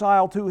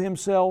reconcile to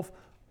Himself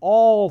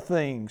all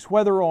things,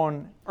 whether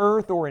on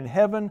earth or in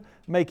heaven,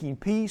 making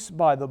peace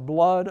by the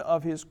blood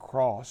of His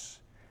cross.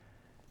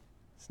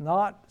 It's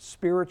not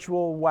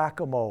spiritual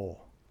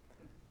whack-a-mole,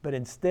 but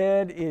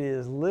instead it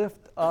is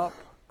lift up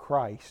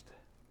Christ.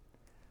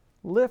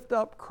 Lift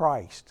up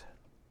Christ.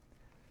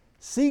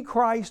 See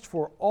Christ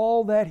for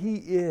all that He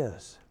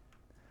is.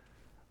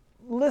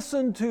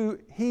 Listen to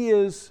He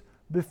is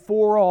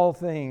before all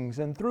things,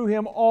 and through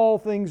Him all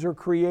things are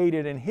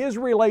created, and His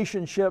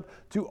relationship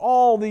to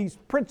all these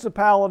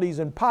principalities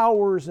and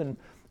powers and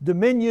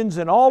dominions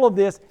and all of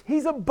this,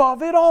 He's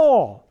above it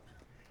all.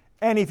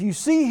 And if you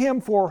see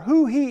Him for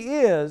who He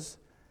is,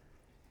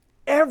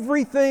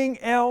 everything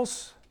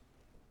else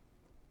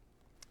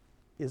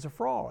is a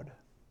fraud.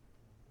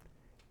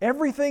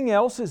 Everything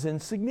else is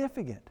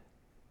insignificant.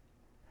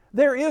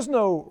 There is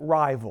no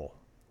rival.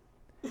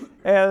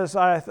 As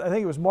I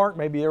think it was Mark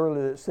maybe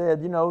earlier that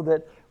said,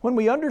 that when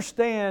we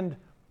understand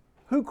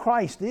who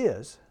Christ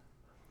is,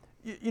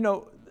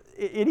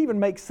 it even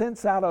makes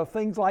sense out of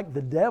things like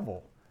the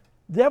devil.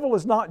 Devil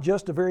is not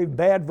just a very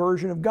bad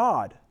version of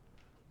God.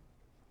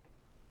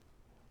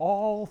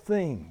 All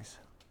things.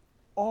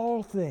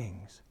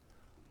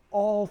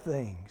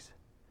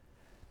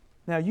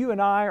 Now you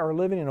and I are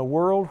living in a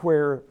world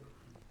where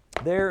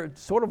they're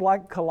sort of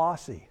like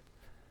Colossae.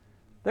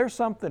 There's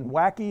something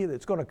wacky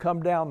that's going to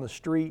come down the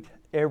street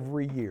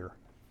every year.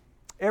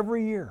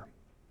 Every year.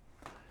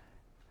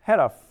 Had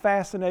a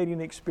fascinating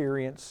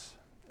experience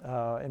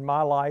in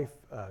my life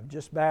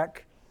just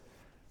back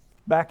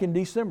in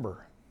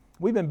December.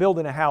 We've been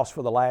building a house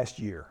for the last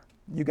year.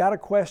 You got to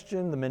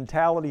question the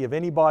mentality of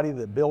anybody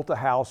that built a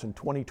house in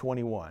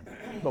 2021.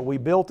 But we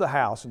built a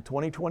house in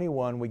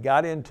 2021. We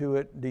got into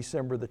it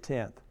December the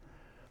 10th.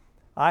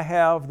 I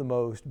have the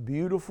most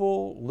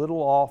beautiful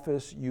little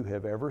office you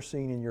have ever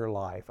seen in your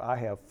life. I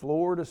have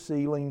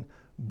floor-to-ceiling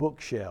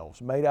bookshelves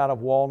made out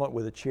of walnut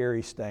with a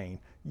cherry stain.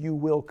 You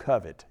will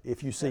covet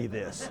if you see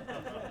this.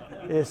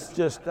 It's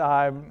just,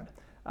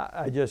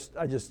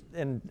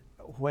 and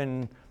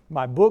when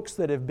my books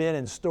that have been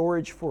in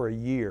storage for a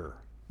year,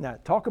 now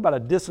talk about a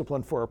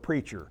discipline for a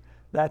preacher.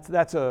 That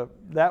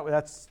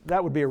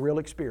would be a real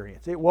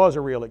experience. It was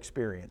a real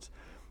experience.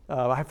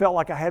 I felt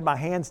like I had my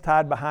hands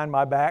tied behind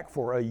my back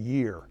for a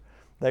year.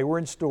 They were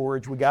in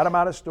storage. We got them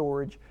out of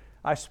storage.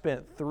 I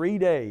spent 3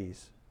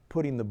 days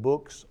putting the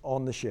books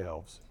on the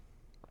shelves.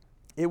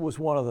 It was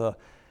one of the,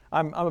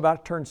 I'm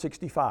about to turn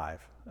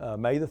 65.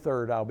 May the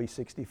 3rd, I'll be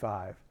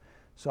 65.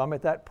 So I'm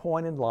at that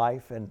point in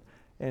life, and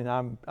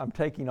I'm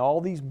taking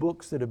all these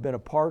books that have been a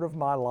part of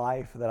my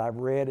life that I've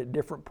read at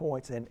different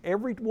points, and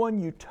every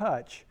one you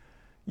touch,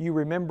 you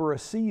remember a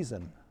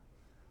season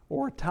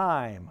or a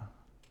time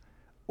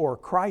or a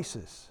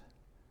crisis,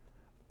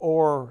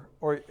 or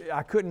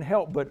I couldn't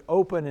help but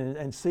open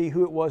and see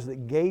who it was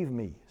that gave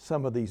me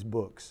some of these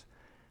books.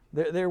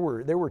 There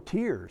were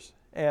tears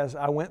as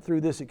I went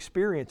through this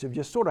experience of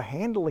just sort of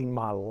handling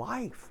my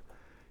life,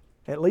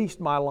 at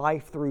least my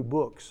life through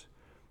books,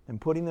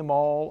 and putting them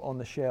all on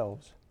the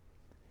shelves.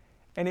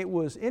 And it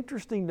was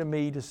interesting to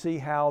me to see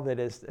how that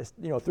as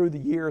through the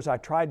years I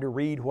tried to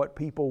read what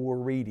people were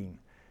reading,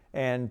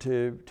 and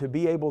to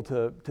be able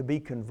to be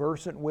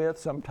conversant with,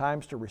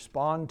 sometimes to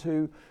respond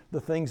to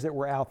the things that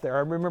were out there. I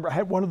remember I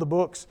had one of the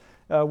books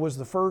was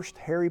the first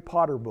Harry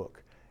Potter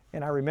book.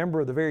 And I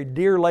remember the very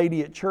dear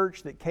lady at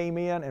church that came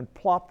in and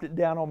plopped it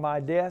down on my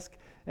desk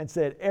and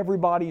said,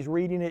 "Everybody's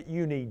reading it,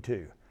 you need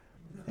to."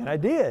 And I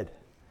did.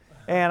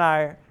 And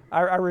I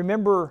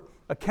remember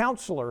a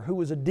counselor who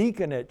was a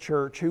deacon at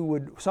church who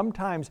would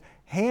sometimes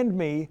hand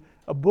me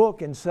a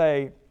book and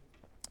say,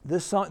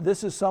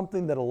 This is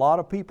something that a lot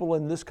of people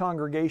in this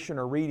congregation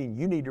are reading.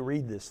 You need to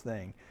read this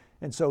thing.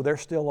 And so they're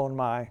still on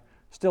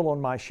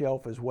my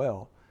shelf as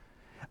well.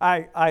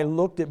 I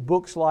looked at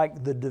books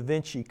like the Da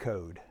Vinci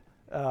Code.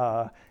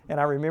 And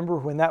I remember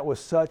when that was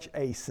such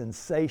a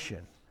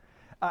sensation.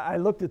 I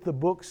looked at the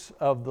books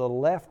of the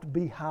Left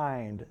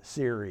Behind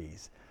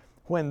series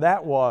when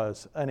that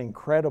was an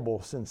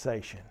incredible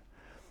sensation.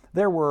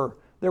 There were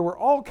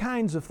all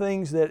kinds of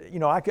things that,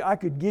 I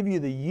could give you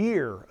the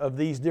year of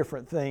these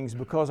different things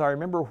because I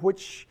remember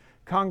which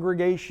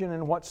congregation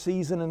and what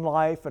season in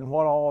life and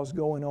what all is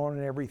going on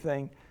and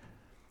everything.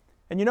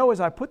 And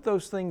as I put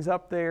those things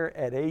up there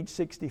at age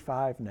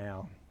 65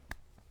 now,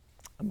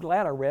 I'm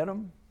glad I read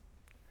them,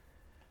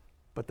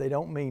 but they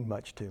don't mean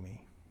much to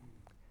me.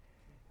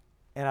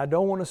 And I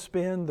don't want to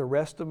spend the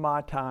rest of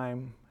my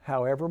time,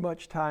 however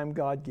much time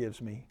God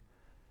gives me,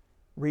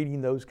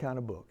 reading those kind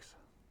of books,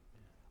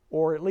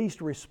 or at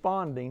least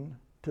responding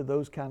to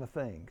those kind of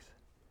things.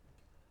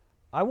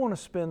 I want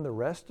to spend the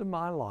rest of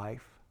my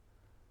life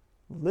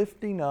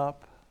lifting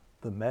up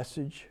the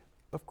message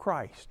of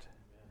Christ.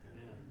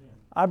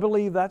 I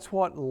believe that's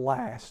what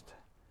lasts,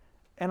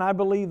 and I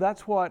believe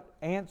that's what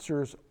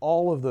answers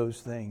all of those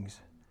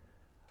things.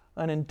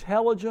 An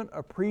intelligent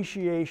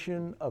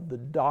appreciation of the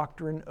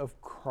doctrine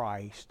of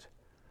Christ.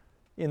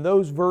 In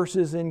those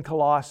verses in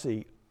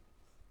Colossae,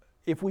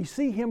 if we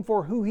see Him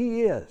for who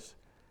He is,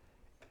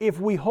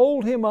 if we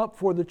hold Him up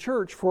for the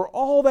church for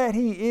all that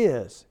He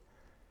is,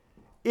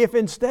 if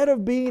instead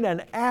of being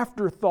an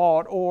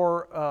afterthought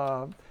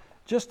or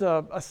just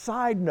a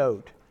side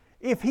note,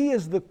 if He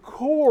is the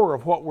core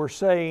of what we're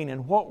saying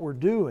and what we're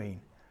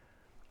doing,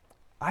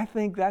 I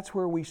think that's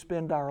where we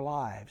spend our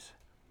lives.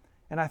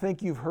 And I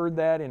think you've heard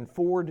that in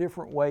 4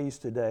 different ways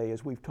today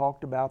as we've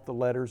talked about the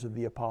letters of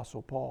the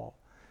Apostle Paul.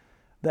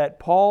 That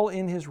Paul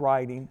in his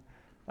writing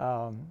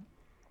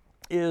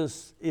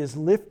is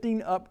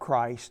lifting up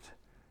Christ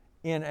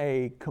in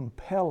a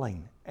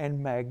compelling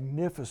and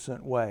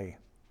magnificent way.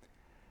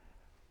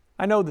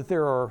 I know that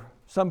there are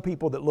some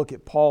people that look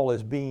at Paul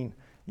as being,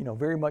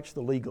 very much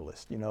the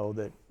legalist,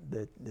 that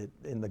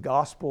in the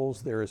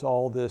Gospels there is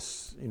all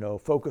this,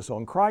 focus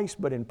on Christ,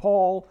 but in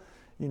Paul,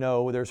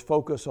 there's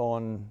focus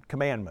on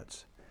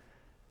commandments.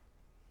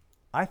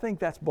 I think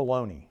that's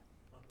baloney.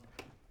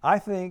 I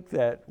think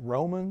that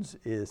Romans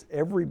is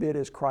every bit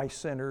as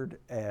Christ-centered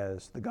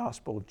as the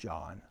Gospel of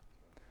John.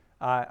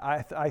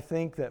 I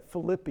think that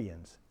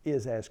Philippians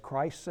is as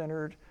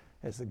Christ-centered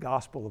as the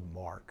Gospel of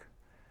Mark.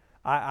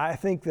 I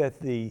think that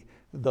the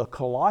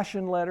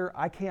Colossian letter,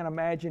 I can't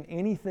imagine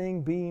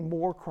anything being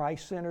more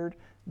Christ-centered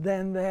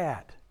than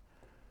that.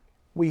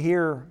 We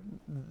hear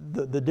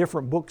the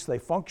different books, they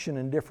function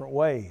in different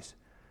ways.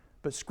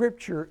 But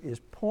Scripture is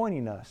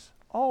pointing us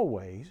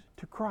always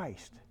to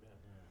Christ.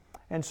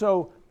 And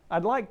so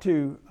I'd like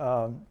to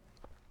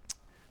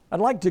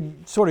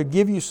sort of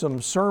give you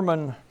some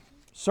sermon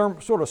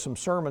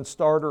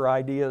starter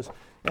ideas,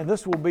 and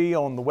this will be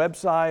on the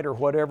website or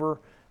whatever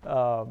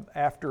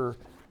after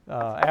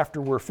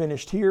we're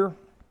finished here.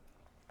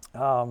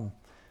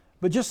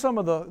 But just some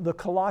of the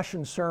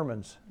Colossian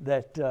sermons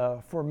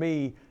that for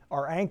me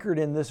are anchored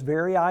in this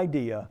very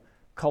idea,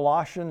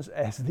 Colossians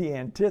as the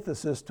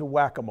antithesis to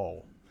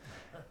whack-a-mole.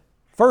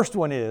 First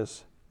one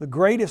is,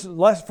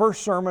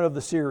 first sermon of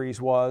the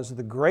series was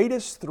the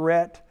greatest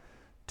threat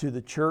to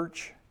the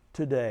church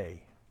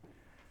today.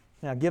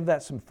 Now give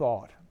that some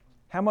thought.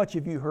 How much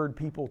have you heard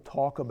people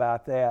talk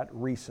about that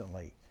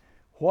recently?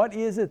 What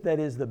is it that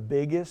is the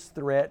biggest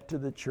threat to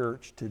the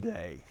church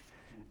today?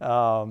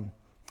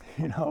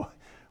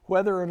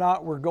 Whether or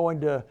not we're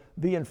going to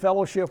be in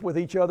fellowship with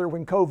each other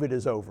when COVID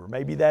is over.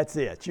 Maybe that's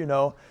it,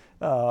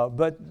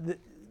 But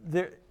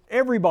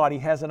everybody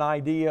has an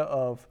idea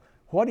of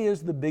what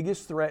is the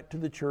biggest threat to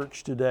the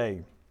church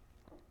today.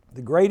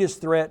 The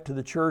greatest threat to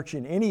the church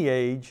in any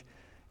age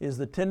is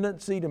the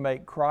tendency to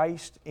make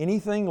Christ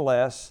anything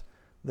less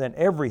than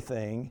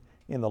everything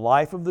in the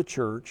life of the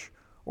church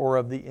or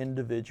of the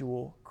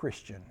individual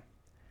Christian.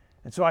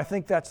 And so I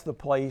think that's the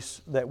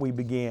place that we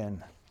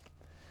began.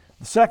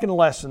 The second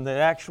lesson that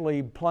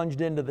actually plunged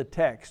into the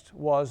text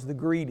was the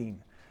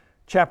greeting.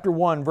 Chapter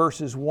 1,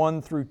 verses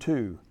 1 through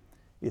 2.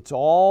 It's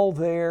all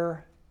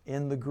there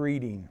in the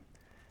greeting.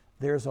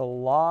 There's a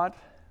lot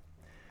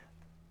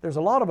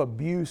of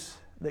abuse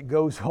that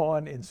goes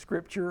on in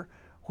Scripture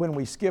when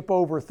we skip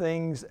over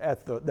things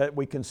that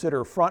we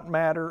consider front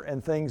matter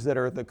and things that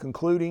are the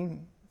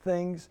concluding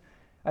things.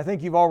 I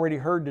think you've already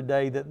heard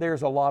today that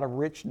there's a lot of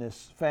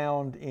richness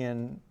found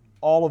in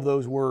all of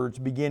those words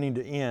beginning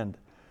to end.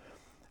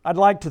 I'd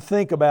like to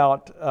think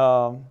about,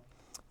 the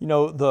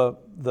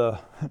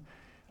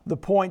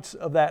points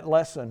of that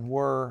lesson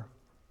were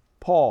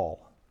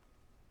Paul,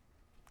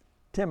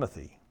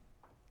 Timothy,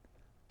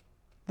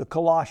 the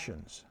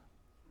Colossians,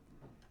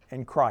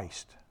 and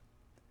Christ.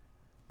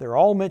 They're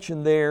all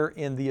mentioned there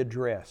in the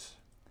address.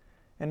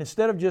 And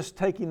instead of just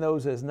taking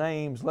those as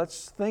names,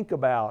 let's think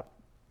about,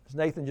 as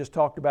Nathan just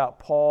talked about,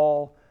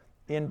 Paul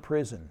in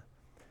prison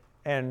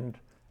and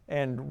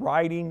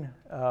writing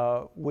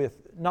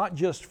with not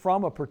just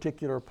from a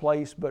particular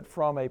place, but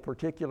from a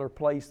particular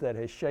place that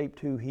has shaped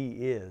who he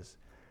is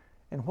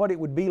and what it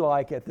would be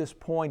like at this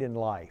point in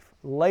life,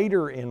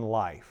 later in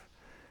life.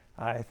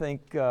 I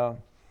think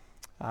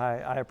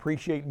I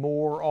appreciate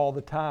more all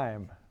the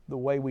time the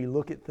way we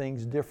look at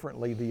things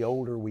differently the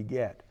older we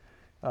get.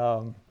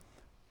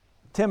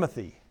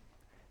 Timothy,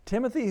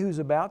 who's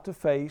about to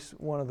face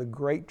one of the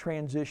great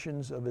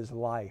transitions of his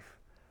life.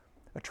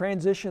 A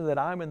transition that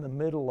I'm in the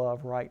middle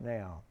of right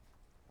now.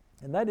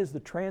 And that is the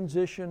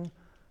transition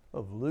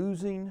of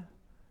losing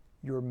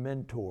your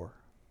mentor.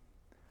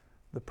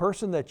 The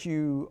person that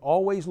you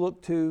always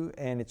look to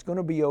and it's going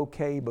to be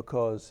okay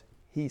because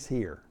he's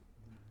here.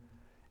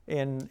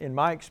 In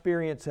my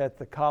experience at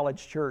the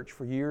college church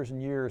for years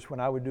and years, when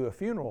I would do a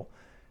funeral,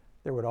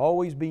 there would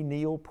always be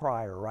Neil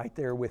Pryor right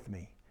there with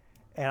me.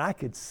 And I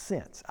could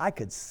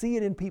see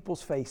it in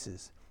people's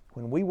faces.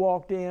 When we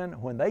walked in,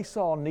 when they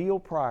saw Neil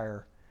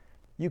Pryor,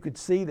 you could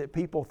see that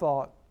people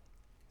thought,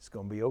 it's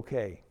going to be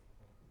okay.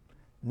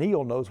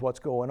 Neil knows what's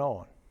going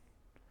on.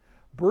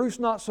 Bruce,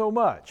 not so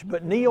much,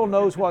 but Neil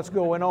knows what's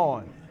going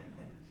on.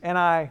 And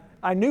I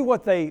knew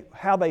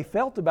how they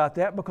felt about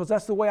that because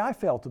that's the way I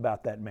felt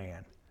about that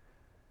man.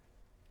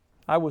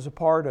 I was a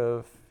part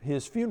of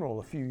his funeral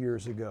a few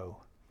years ago.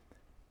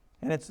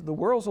 And the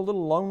world's a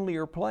little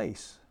lonelier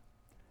place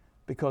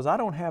because I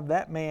don't have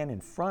that man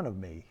in front of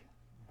me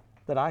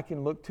that I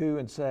can look to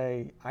and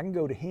say, I can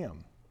go to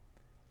him.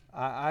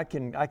 I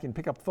can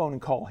pick up the phone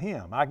and call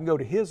him. I can go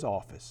to his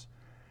office.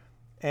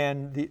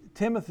 And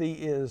Timothy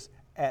is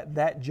at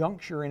that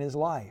juncture in his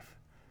life.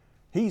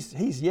 He's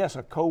yes,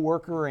 a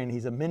co-worker and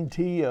he's a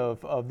mentee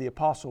of the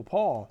Apostle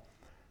Paul,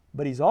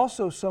 but he's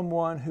also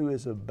someone who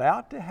is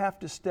about to have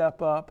to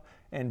step up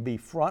and be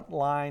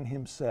frontline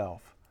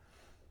himself,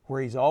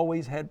 where he's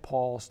always had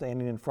Paul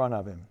standing in front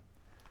of him.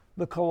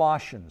 The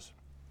Colossians,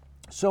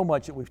 so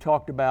much that we've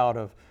talked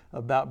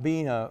about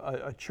being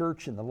a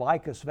church in the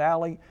Lycus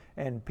Valley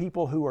and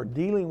people who are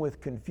dealing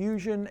with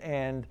confusion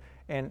and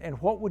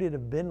what would it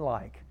have been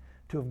like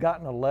to have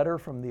gotten a letter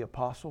from the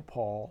Apostle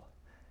Paul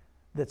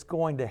that's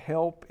going to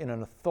help in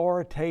an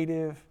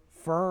authoritative,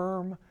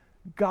 firm,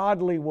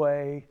 godly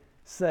way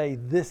say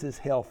this is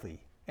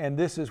healthy and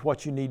this is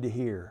what you need to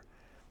hear.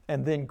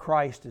 And then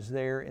Christ is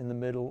there in the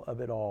middle of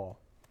it all.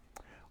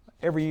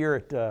 Every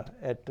year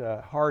at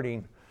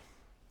Harding,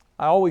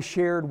 I always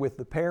shared with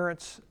the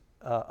parents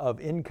of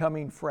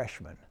incoming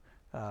freshmen.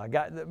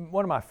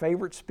 One of my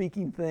favorite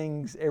speaking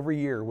things every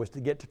year was to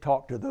get to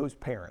talk to those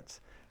parents,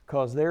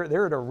 because they're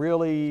at a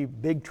really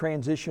big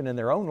transition in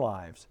their own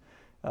lives.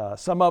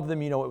 Some of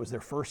them, it was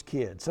their first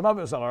kid. Some of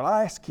it was their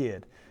last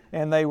kid.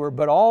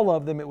 But all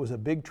of them, it was a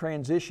big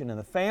transition, and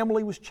the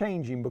family was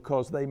changing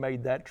because they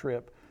made that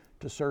trip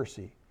to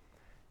Searcy.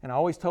 And I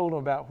always told them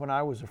about when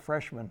I was a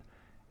freshman,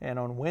 and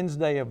on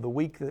Wednesday of the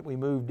week that we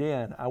moved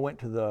in, I went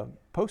to the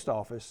post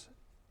office,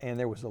 and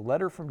there was a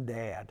letter from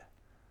Dad.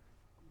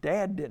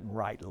 Dad didn't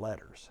write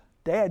letters.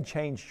 Dad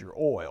changed your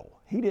oil.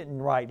 He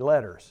didn't write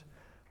letters.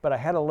 But I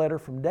had a letter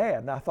from Dad,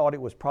 and I thought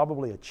it was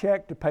probably a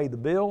check to pay the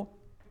bill.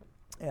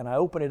 And I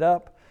open it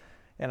up,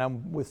 and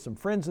I'm with some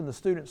friends in the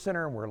Student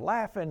Center, and we're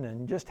laughing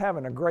and just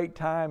having a great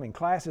time, and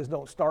classes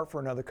don't start for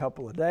another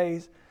couple of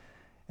days.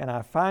 And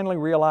I finally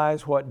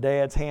realized what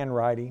Dad's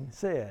handwriting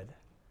said.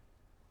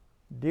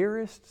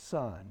 Dearest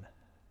son,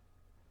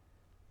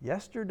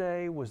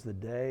 yesterday was the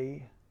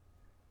day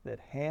that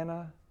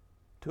Hannah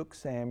took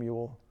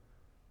Samuel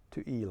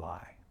to Eli.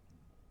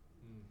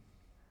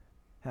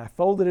 And I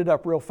folded it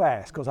up real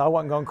fast because I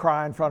wasn't going to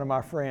cry in front of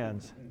my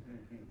friends.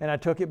 And I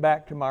took it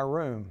back to my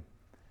room.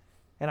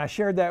 And I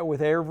shared that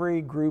with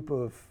every group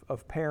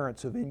of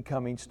parents of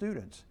incoming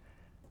students.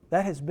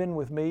 That has been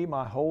with me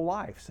my whole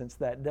life since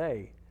that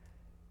day.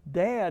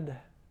 Dad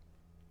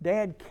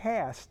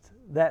cast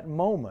that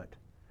moment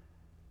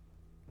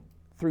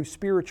through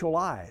spiritual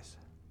eyes.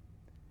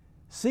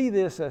 See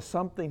this as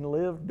something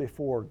lived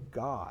before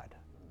God.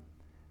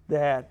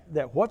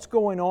 That what's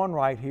going on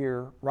right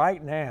here,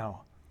 right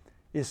now,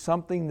 is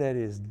something that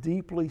is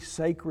deeply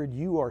sacred.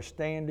 You are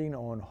standing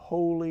on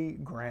holy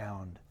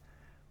ground.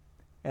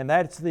 And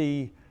that's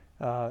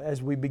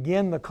as we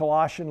begin the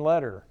Colossian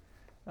letter,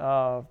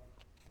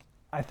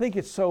 I think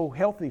it's so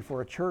healthy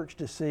for a church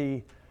to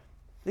see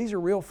these are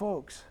real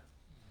folks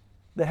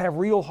that have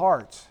real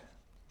hearts,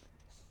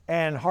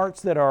 and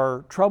hearts that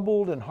are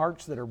troubled and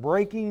hearts that are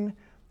breaking,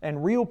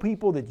 and real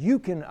people that you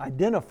can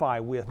identify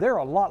with. They're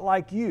a lot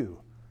like you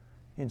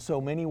in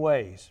so many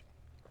ways.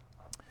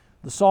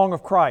 The Song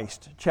of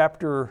Christ,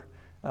 chapter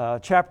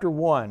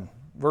 1,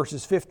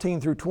 verses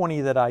 15 through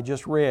 20 that I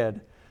just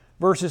read.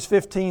 Verses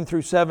 15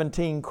 through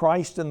 17,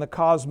 Christ and the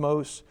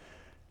cosmos.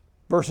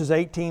 Verses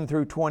 18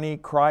 through 20,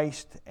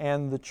 Christ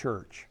and the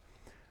church.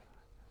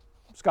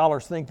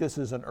 Scholars think this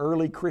is an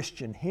early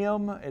Christian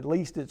hymn. At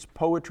least it's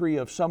poetry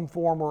of some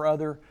form or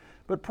other,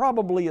 but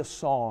probably a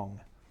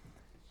song.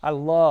 I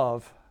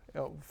love,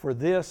 for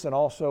this and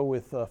also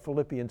with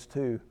Philippians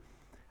 2,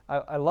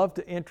 I love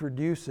to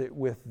introduce it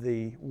with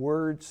the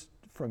words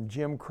from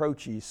Jim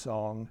Croce's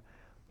song,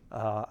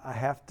 I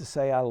Have to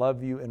Say I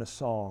Love You in a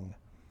Song.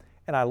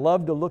 And I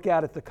love to look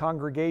out at the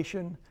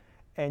congregation,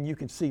 and you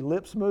can see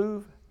lips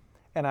move,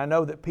 and I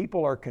know that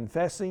people are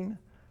confessing,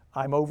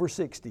 I'm over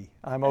 60,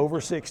 I'm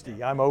over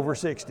 60, I'm over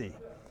 60.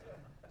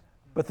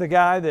 But the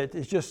guy that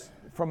is just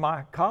from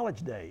my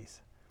college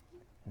days,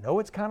 know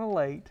it's kind of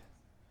late,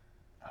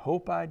 I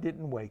hope I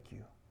didn't wake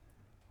you,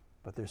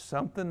 but there's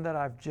something that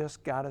I've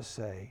just got to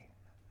say.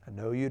 I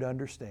know you'd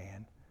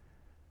understand.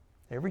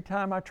 Every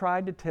time I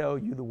tried to tell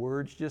you, the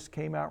words just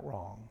came out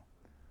wrong.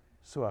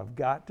 So I've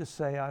got to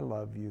say I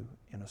love you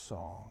in a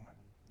song.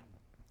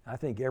 I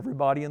think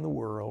everybody in the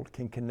world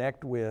can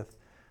connect with,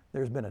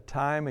 there's been a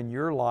time in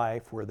your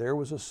life where there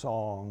was a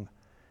song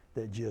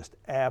that just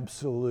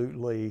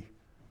absolutely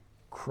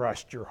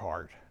crushed your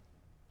heart.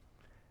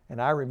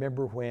 And I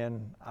remember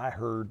when I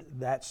heard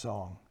that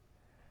song.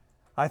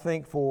 I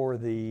think for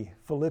the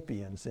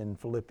Philippians in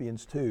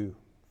Philippians 2,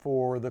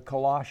 for the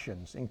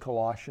Colossians in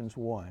Colossians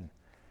 1,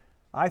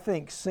 I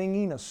think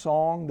singing a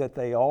song that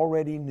they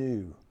already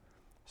knew,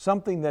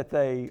 something that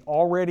they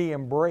already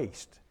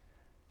embraced,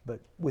 but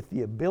with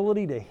the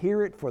ability to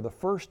hear it for the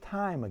first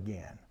time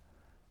again,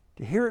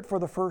 to hear it for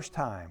the first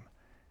time,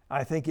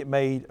 I think it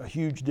made a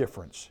huge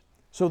difference.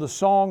 So the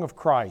Song of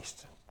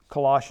Christ,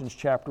 Colossians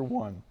chapter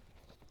 1.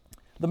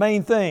 The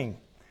main thing,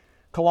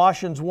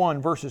 Colossians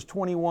 1, verses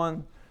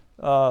 21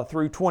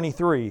 through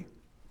 23.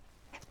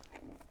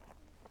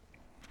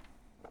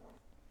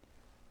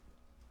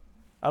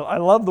 I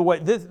love the way,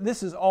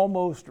 this is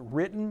almost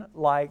written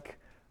like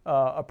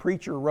a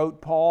preacher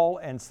wrote Paul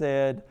and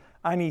said,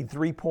 I need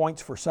 3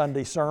 points for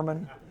Sunday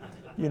sermon.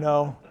 You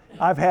know,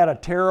 I've had a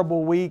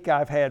terrible week.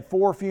 I've had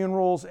 4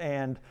 funerals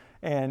and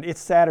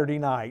it's Saturday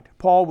night.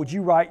 Paul, would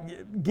you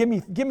write, give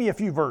me a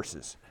few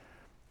verses.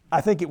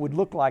 I think it would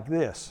look like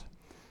this.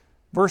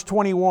 Verse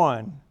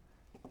 21,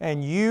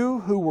 and you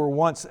who were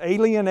once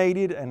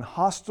alienated and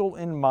hostile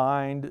in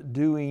mind,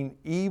 doing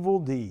evil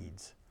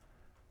deeds.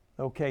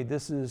 Okay,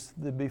 this is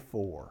the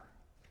before.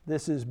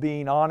 This is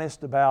being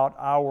honest about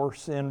our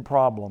sin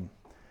problem.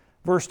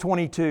 Verse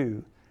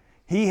 22,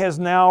 He has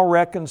now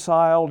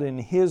reconciled in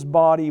His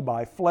body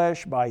by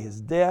flesh, by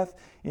His death,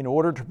 in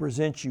order to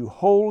present you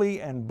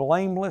holy and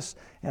blameless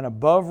and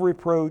above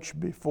reproach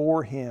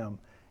before Him.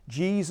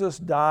 Jesus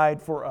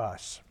died for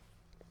us.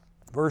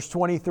 Verse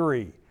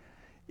 23,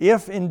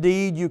 if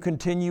indeed you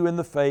continue in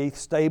the faith,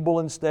 stable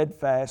and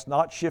steadfast,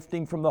 not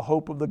shifting from the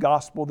hope of the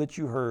gospel that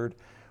you heard,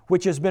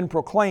 which has been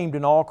proclaimed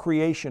in all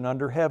creation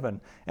under heaven,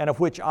 and of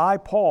which I,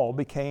 Paul,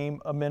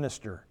 became a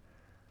minister.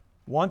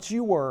 Once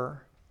you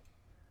were,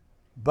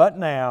 but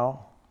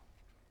now,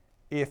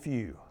 if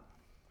you.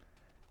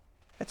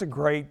 That's a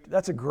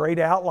great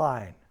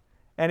outline,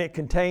 and it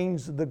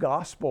contains the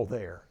gospel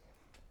there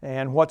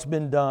and what's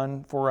been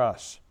done for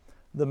us.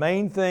 The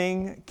main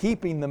thing,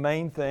 keeping the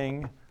main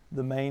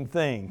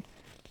thing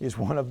is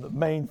one of the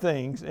main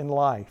things in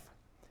life.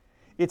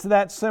 It's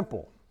that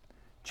simple.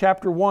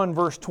 Chapter 1,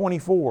 verse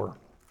 24.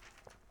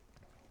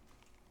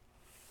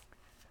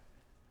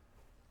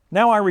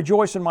 Now I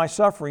rejoice in my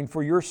suffering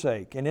for your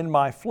sake, and in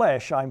my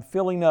flesh I'm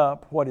filling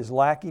up what is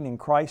lacking in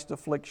Christ's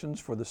afflictions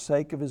for the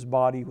sake of His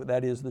body,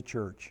 that is the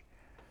church,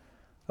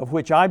 of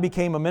which I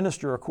became a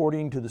minister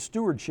according to the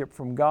stewardship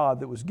from God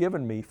that was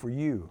given me for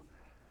you,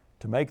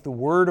 to make the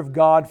Word of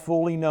God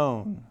fully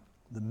known,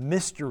 the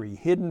mystery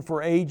hidden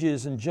for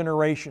ages and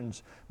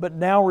generations, but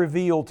now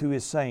revealed to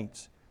His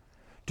saints.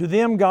 To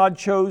them God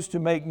chose to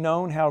make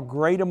known how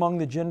great among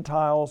the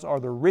Gentiles are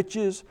the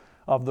riches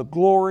of the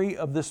glory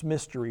of this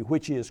mystery,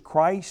 which is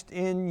Christ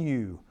in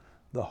you,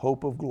 the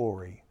hope of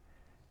glory.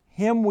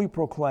 Him we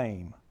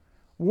proclaim,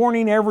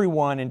 warning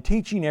everyone and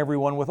teaching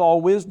everyone with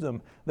all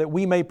wisdom, that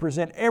we may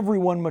present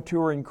everyone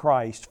mature in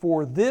Christ.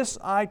 For this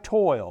I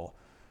toil,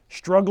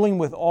 struggling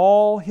with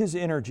all His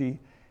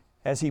energy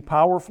as He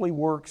powerfully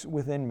works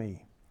within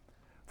me.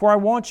 For I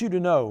want you to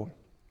know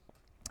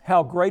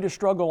how great a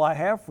struggle I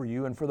have for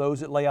you and for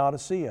those at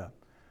Laodicea,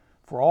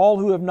 for all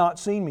who have not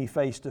seen me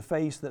face to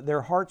face, that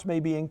their hearts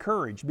may be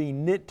encouraged,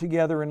 being knit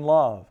together in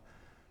love,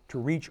 to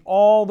reach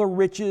all the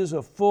riches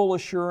of full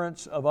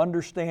assurance of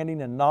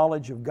understanding and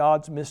knowledge of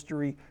God's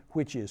mystery,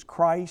 which is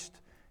Christ,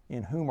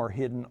 in whom are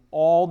hidden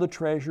all the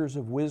treasures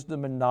of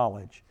wisdom and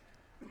knowledge.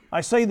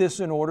 I say this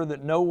in order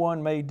that no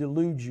one may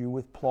delude you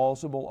with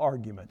plausible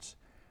arguments.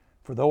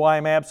 For though I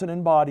am absent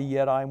in body,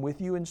 yet I am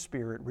with you in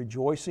spirit,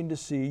 rejoicing to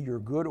see your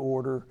good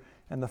order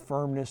and the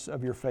firmness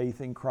of your faith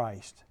in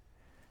Christ.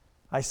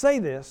 I say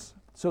this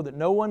so that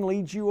no one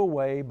leads you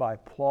away by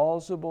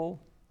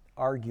plausible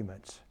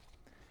arguments.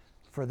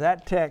 For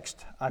that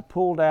text, I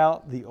pulled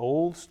out the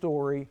old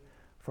story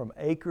from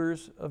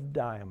Acres of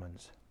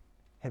Diamonds.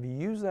 Have you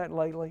used that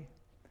lately?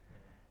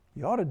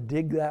 You ought to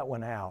dig that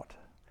one out.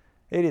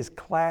 It is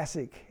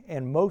classic,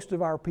 and most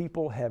of our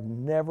people have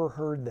never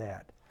heard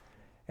that.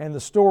 And the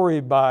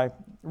story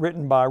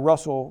written by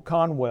Russell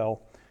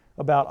Conwell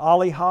about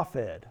Ali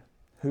Hafed,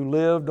 who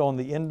lived on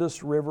the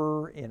Indus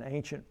River in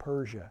ancient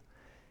Persia.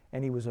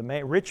 And he was a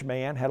rich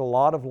man, had a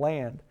lot of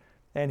land,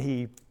 and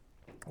he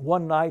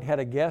one night had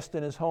a guest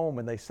in his home,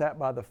 and they sat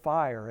by the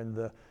fire, and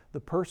the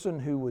person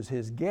who was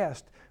his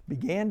guest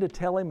began to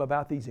tell him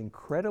about these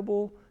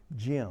incredible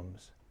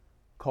gems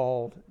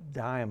called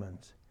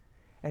diamonds.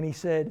 And he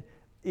said,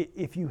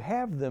 if you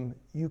have them,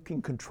 you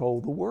can control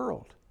the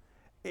world.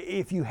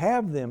 If you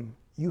have them,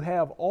 you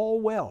have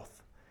all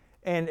wealth.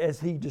 And as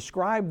he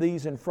described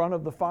these in front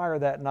of the fire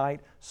that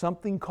night,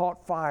 something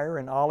caught fire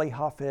in Ali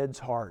Hafed's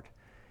heart.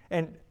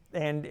 And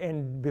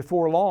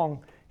before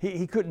long,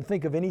 he couldn't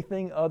think of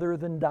anything other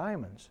than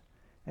diamonds.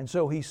 And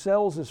so he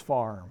sells his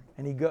farm,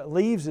 and he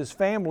leaves his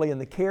family in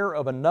the care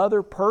of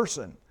another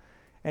person.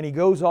 And he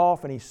goes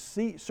off and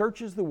he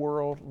searches the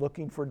world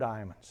looking for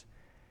diamonds.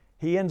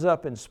 He ends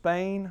up in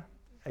Spain,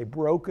 a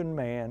broken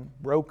man,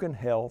 broken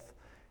health,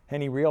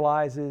 and he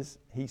realizes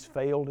he's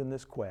failed in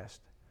this quest.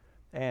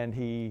 And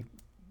he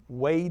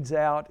wades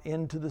out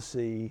into the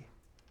sea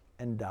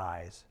and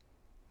dies.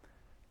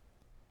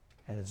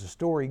 And as the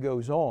story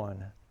goes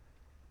on,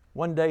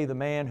 one day the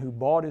man who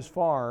bought his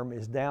farm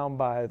is down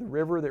by the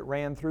river that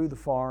ran through the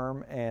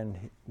farm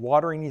and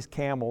watering his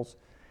camels,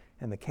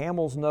 and the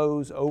camel's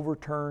nose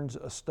overturns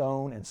a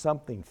stone and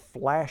something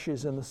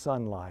flashes in the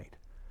sunlight.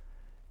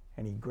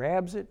 And he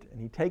grabs it and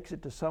he takes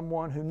it to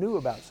someone who knew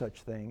about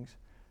such things,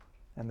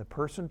 and the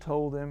person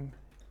told him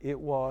it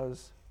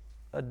was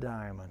a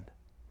diamond.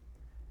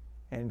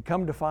 And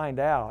come to find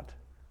out,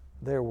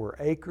 there were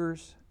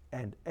acres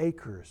and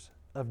acres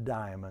of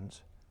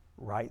diamonds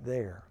right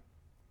there.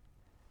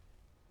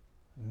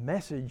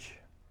 Message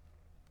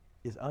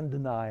is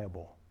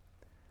undeniable.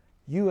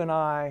 you and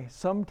I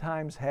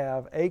sometimes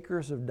have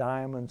acres of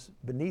diamonds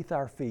beneath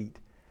our feet,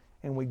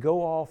 and we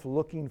go off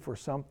looking for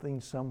something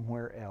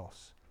somewhere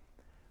else.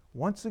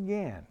 Once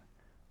again,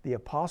 the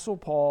Apostle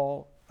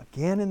Paul,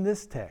 again in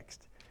this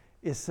text,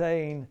 is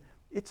saying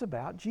it's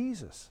about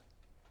Jesus.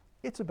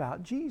 It's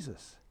about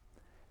Jesus.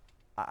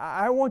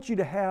 I want you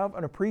to have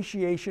an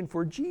appreciation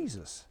for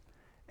Jesus.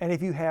 And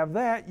if you have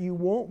that, you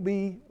won't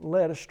be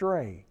led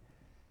astray.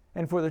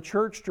 And for the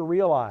church to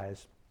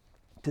realize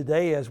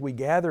today as we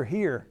gather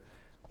here,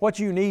 what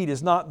you need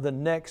is not the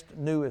next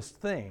newest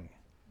thing.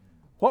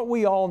 What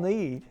we all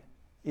need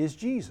is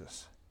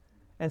Jesus.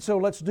 And so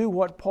let's do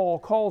what Paul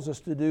calls us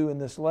to do in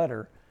this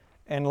letter,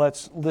 and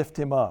let's lift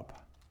Him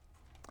up.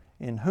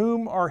 In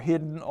whom are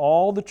hidden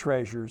all the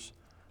treasures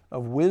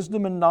of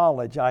wisdom and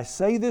knowledge. I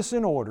say this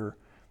in order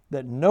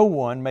that no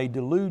one may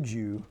delude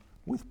you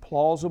with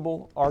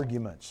plausible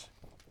arguments.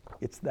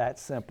 It's that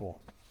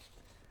simple.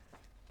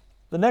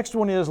 The next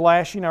one is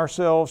lashing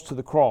ourselves to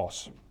the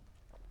cross.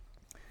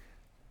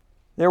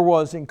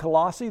 In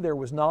Colossae, there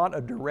was not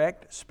a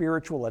direct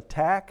spiritual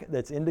attack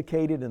that's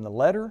indicated in the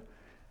letter.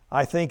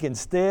 I think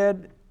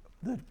instead,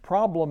 the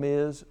problem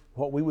is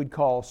what we would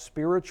call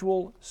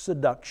spiritual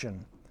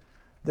seduction.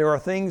 There are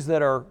things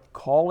that are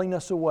calling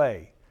us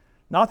away.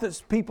 Not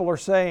that people are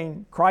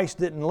saying Christ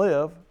didn't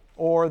live,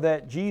 or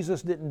that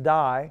Jesus didn't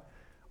die,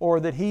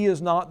 or that He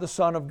is not the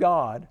Son of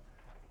God,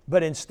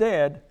 but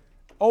instead,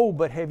 oh,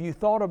 but have you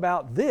thought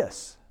about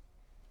this?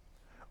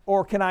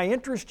 Or can I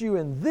interest you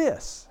in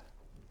this?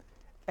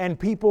 And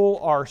people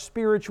are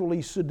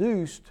spiritually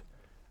seduced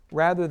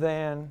rather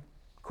than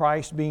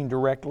Christ being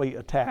directly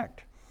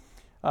attacked.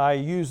 I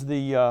use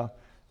the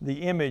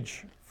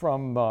image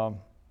from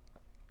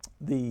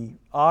the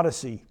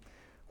Odyssey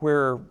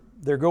where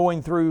they're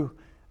going through,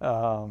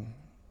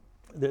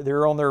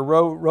 they're on their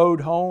road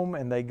home,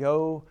 and they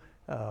go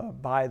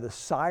by the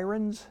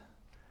sirens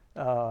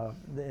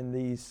and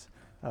these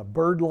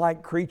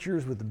bird-like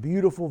creatures with a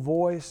beautiful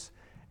voice,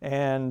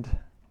 and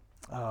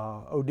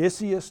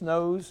Odysseus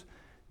knows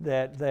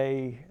that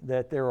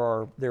there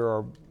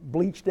are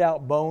bleached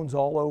out bones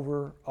all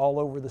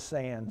over the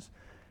sands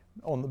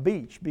on the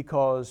beach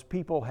because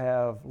people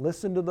have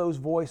listened to those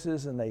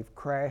voices and they've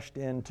crashed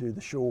into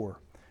the shore.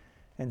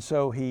 And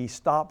so he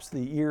stops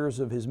the ears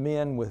of his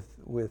men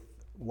with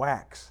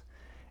wax,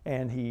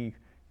 and he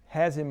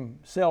has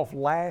himself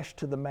lashed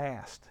to the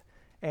mast,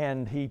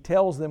 and he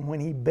tells them, when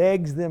he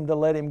begs them to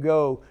let him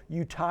go,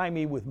 you tie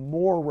me with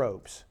more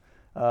ropes.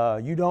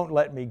 You don't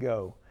let me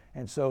go.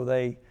 And so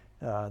they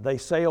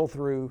sail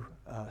through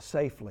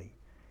safely.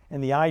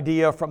 And the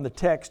idea from the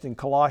text in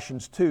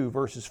Colossians 2,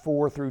 verses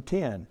 4 through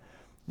 10,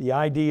 the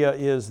idea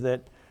is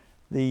that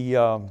we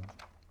are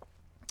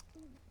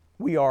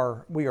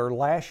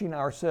lashing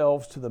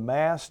ourselves to the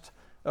mast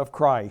of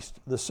Christ.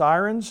 The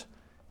sirens,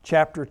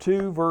 chapter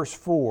 2, verse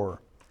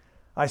 4.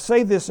 I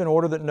say this in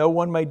order that no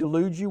one may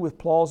delude you with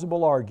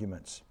plausible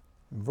arguments.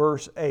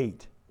 Verse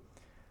 8.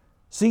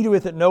 See to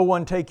it that no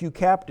one take you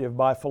captive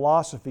by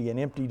philosophy and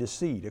empty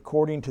deceit,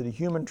 according to the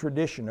human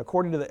tradition,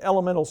 according to the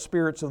elemental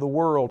spirits of the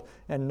world,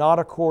 and not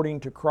according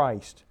to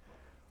Christ.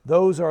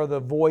 Those are the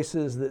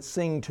voices that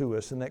sing to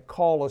us and that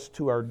call us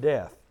to our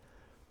death.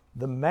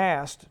 The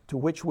mast to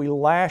which we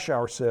lash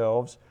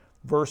ourselves,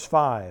 verse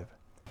 5.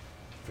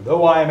 For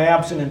though I am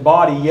absent in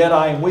body, yet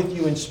I am with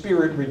you in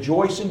spirit,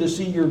 rejoicing to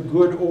see your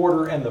good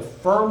order and the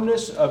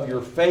firmness of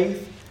your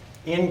faith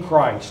in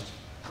Christ.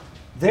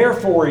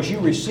 Therefore, as you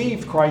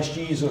received Christ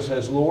Jesus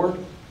as Lord,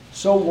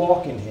 so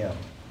walk in Him,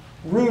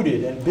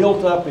 rooted and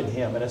built up in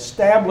Him, and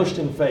established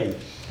in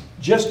faith,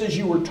 just as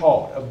you were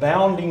taught,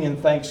 abounding in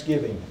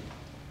thanksgiving.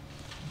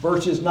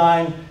 Verses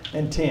 9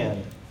 and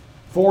 10.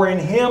 For in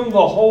Him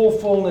the whole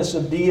fullness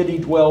of deity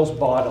dwells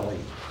bodily,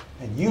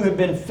 and you have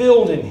been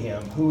filled in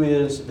Him, who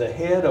is the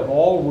head of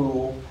all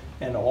rule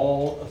and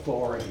all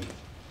authority.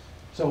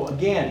 So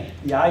again,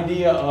 the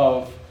idea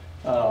of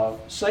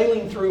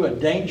sailing through a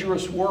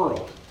dangerous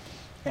world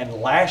and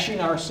lashing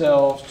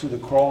ourselves to the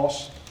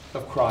cross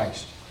of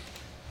Christ.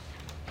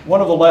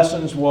 One of the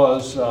lessons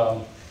was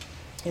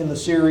in the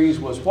series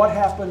was what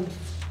happened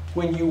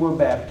when you were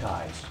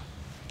baptized.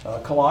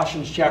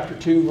 Colossians chapter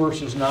 2,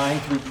 verses 9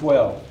 through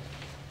 12.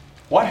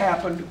 What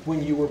happened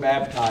when you were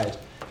baptized?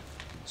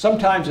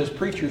 Sometimes as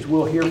preachers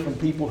we'll hear from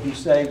people who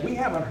say, we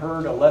haven't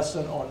heard a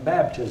lesson on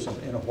baptism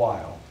in a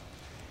while.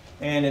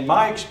 And in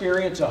my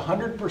experience,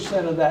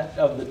 100%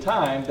 of the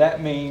time,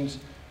 that means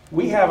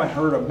we haven't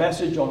heard a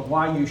message on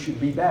why you should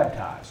be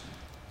baptized.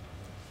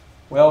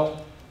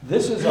 Well,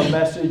 this is a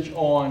message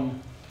on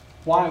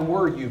why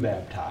were you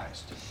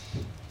baptized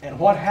and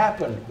what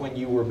happened when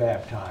you were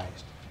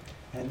baptized.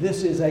 And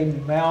this is a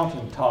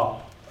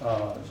mountaintop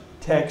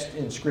text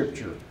in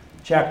Scripture,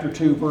 chapter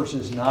 2,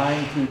 verses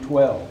 9 through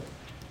 12.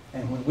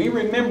 And when we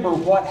remember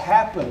what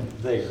happened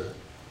there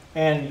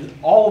and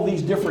all of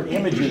these different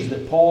images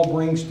that Paul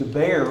brings to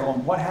bear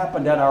on what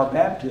happened at our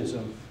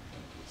baptism,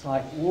 it's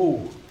like,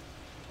 whoa,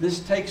 this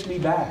takes me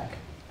back.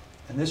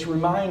 And this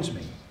reminds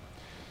me.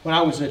 When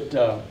I was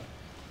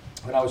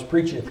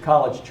preaching at the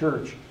college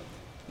church,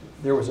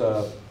 there was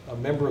a a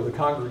member of the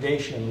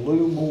congregation,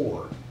 Lou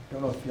Moore. I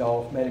don't know if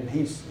y'all have met him.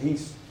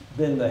 He's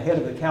been the head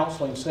of the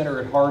counseling center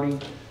at Harding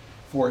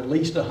for at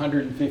least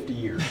 150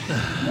 years.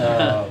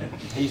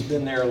 He's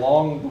been there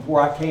long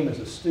before I came as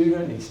a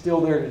student. He's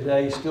still there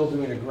today, still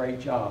doing a great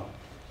job.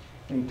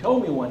 And he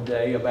told me one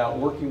day about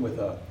working with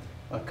a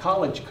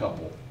college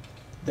couple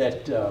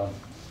that,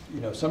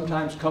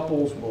 sometimes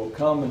couples will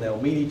come and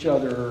they'll meet each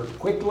other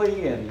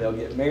quickly and they'll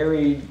get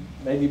married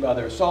maybe by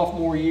their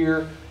sophomore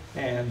year,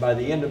 and by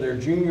the end of their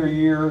junior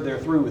year, they're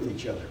through with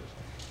each other.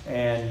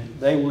 And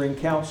they were in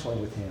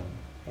counseling with him,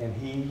 and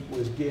he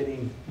was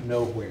getting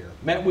nowhere.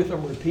 Met with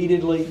them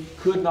repeatedly,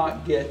 could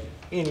not get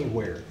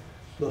anywhere.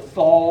 The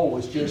thaw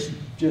was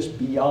just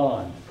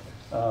beyond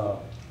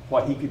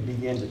what he could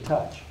begin to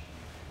touch.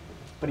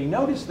 But he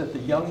noticed that the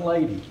young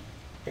lady,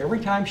 every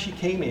time she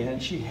came in,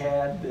 she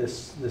had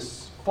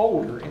this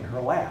folder in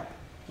her lap,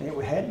 and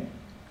it had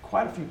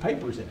quite a few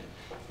papers in it.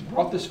 He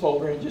brought this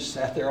folder and just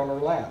sat there on her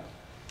lap.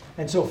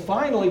 And so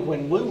finally,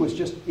 when Lou was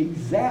just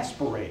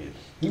exasperated,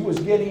 he was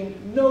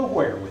getting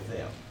nowhere with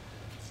them,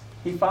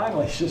 he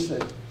finally just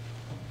said,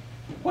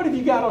 "What have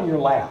you got on your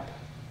lap?"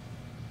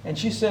 And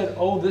she said,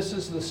 "Oh, this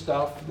is the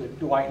stuff that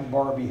Dwight and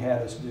Barbie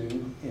had us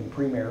do in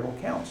premarital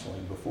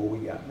counseling before we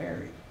got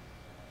married."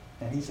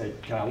 And he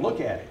said, "Can I look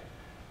at it?"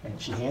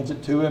 And she hands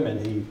it to him,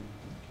 and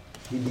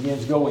he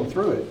begins going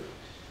through it.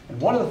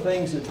 And one of the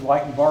things that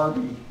Dwight and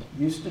Barbie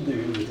used to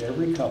do with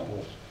every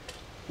couple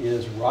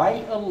is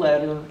write a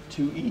letter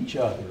to each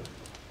other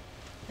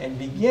and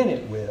begin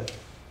it with,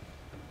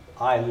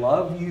 "I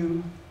love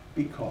you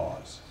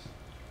because."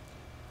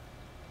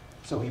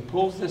 So he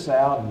pulls this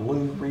out, and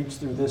Lou reads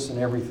through this and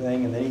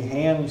everything, and then he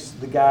hands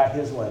the guy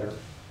his letter,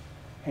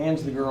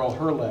 hands the girl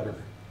her letter,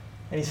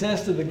 and he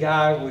says to the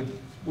guy,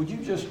 would you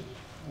just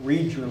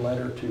read your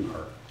letter to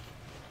her?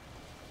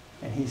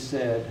 And he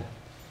said,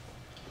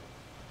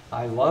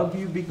 "I love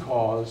you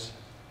because,"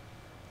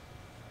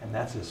 and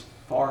that's as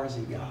far as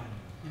he got.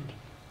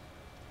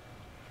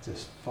 It's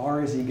as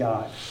far as he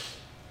got.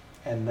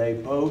 And they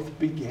both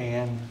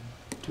began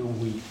to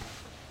weep.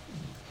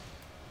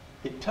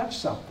 It touched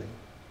something.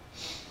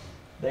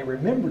 They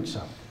remembered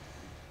something.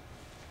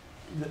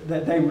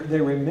 They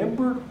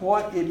remembered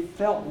what it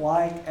felt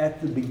like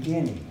at the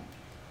beginning.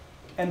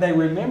 And they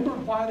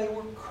remembered why they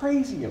were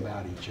crazy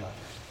about each other.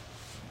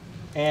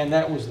 And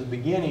that was the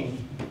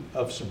beginning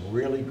of some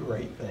really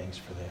great things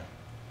for them.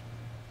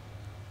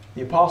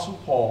 The Apostle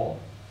Paul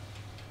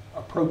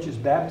approaches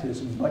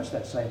baptism much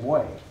that same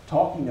way,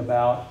 talking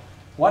about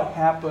what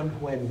happened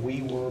when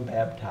we were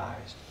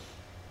baptized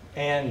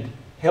and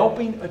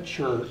helping a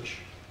church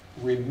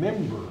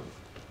remember.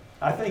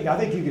 I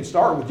think you can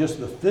start with just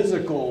the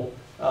physical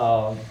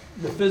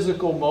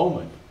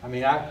moment. I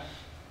mean,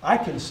 I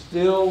can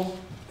still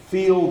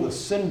feel the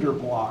cinder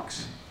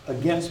blocks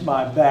against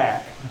my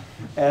back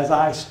as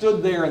I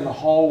stood there in the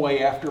hallway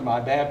after my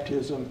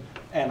baptism,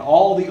 and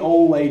all the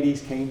old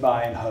ladies came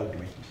by and hugged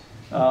me.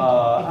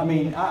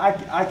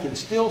 I can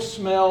still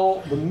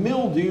smell the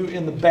mildew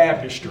in the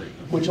baptistry,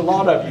 which a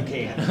lot of you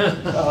can.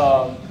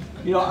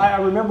 I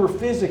remember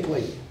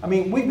physically. I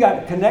mean, we've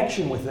got a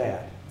connection with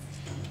that.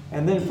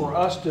 And then for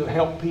us to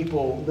help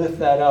people lift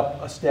that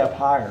up a step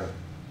higher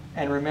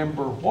and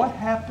remember what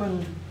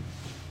happened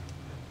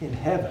in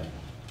heaven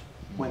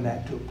when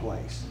that took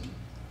place.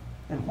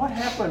 And what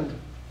happened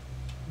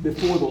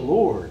before the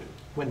Lord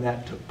when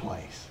that took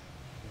place.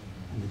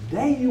 And the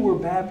day you were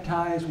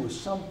baptized was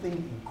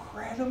something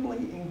incredibly,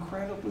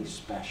 incredibly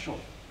special.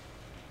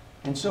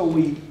 And so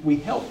we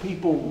help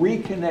people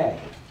reconnect.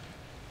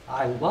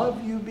 I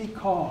love you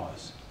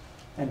because,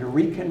 and to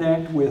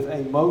reconnect with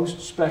a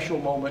most special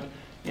moment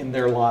in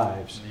their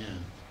lives.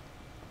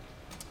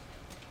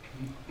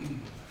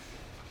 Amen.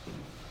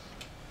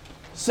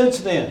 Since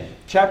then,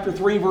 chapter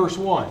 3, verse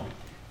 1.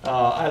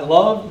 I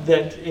love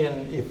that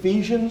in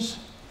Ephesians,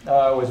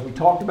 as we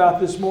talked about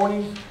this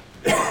morning,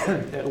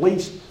 at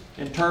least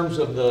in terms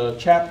of the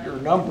chapter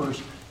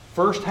numbers,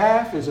 first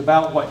half is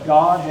about what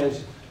God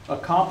has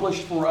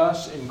accomplished for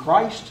us in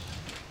Christ.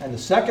 And the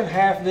second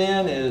half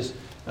then is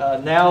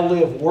now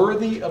live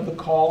worthy of the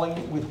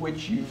calling with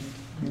which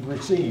you've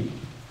received.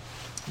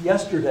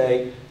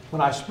 Yesterday,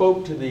 when I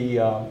spoke to the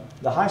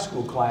high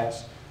school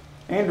class,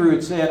 Andrew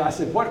had said, I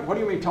said, what do you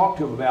want me to talk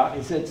to him about?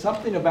 And he said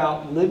something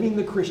about living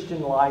the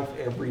Christian life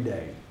every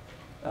day.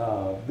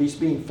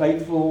 Being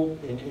faithful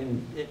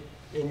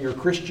in your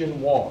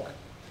Christian walk.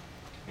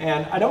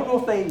 And I don't know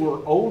if they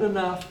were old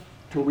enough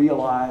to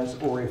realize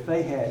or if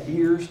they had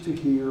ears to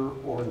hear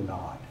or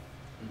not.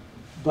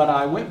 But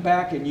I went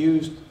back and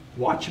used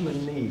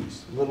Watchman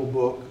Nee's little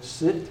book,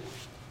 Sit,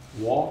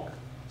 Walk,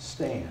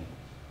 Stand,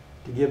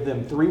 to give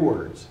them 3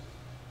 words.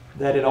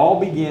 That it all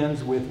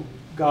begins with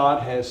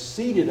God has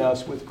seated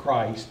us with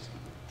Christ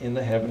in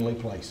the heavenly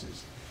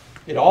places.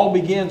 It all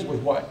begins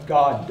with what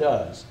God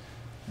does.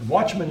 And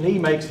Watchman Nee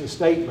makes the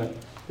statement,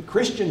 the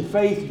Christian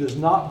faith does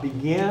not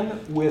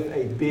begin with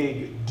a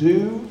big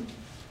do,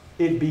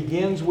 it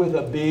begins with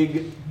a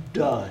big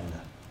done.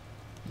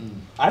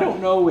 I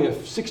don't know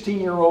if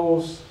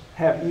 16-year-olds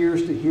have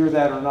ears to hear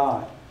that or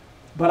not,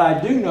 But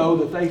I do know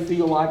that they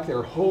feel like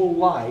their whole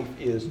life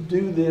is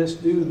do this,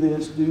 do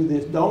this, do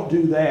this, don't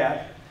do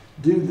that,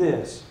 do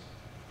this.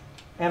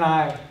 And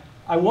I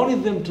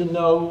wanted them to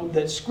know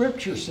that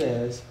Scripture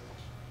says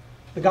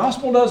the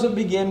gospel doesn't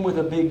begin with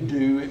a big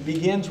do, it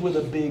begins with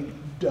a big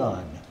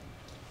done.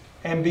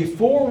 And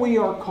before we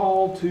are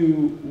called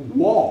to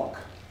walk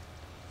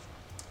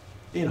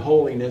in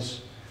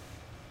holiness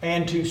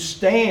and to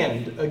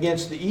stand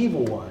against the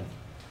evil one,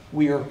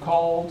 we are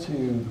called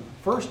to,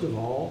 first of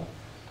all,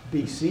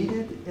 be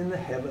seated in the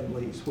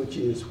heavenlies, which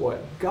is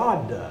what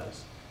God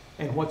does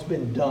and what's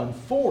been done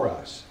for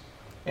us.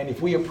 And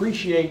if we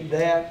appreciate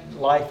that,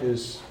 life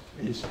is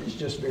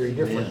just very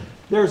different.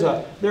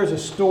 Yeah. There's a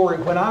story.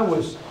 When I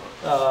was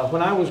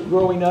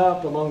growing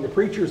up, among the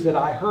preachers that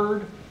I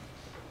heard,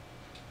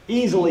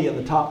 easily in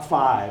the top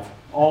 5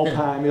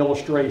 all-time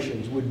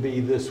illustrations would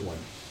be this one.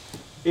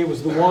 It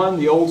was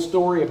the old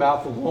story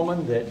about the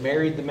woman that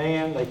married the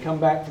man. They come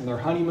back from their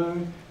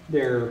honeymoon.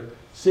 They're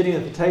sitting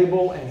at the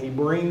table, and he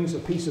brings a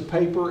piece of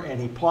paper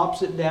and he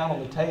plops it down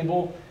on the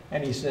table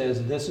and he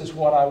says, "This is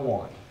what I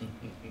want."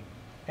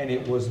 And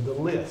it was the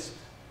list.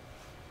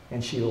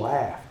 And she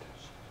laughed,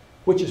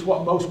 which is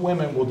what most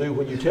women will do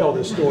when you tell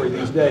this story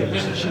these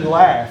days. She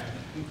laughed,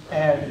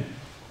 and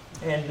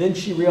then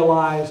she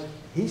realized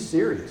he's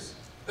serious.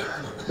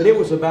 But it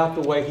was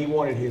about the way he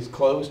wanted his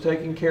clothes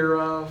taken care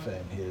of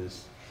and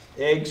his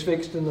eggs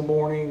fixed in the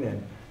morning,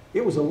 and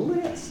it was a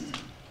list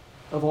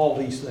of all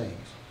these things.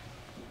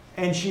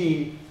 And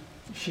she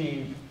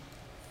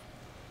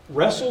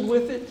wrestled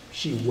with it.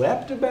 She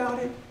wept about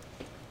it.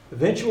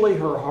 Eventually,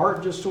 her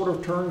heart just sort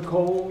of turned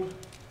cold,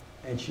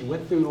 and she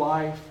went through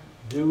life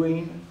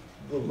doing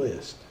the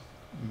list.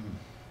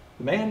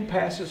 The man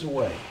passes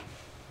away.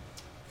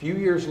 A few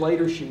years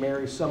later, she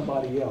marries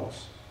somebody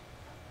else,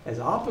 as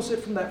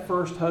opposite from that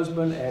first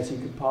husband as he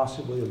could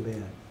possibly have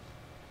been.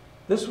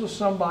 This was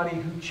somebody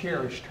who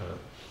cherished her,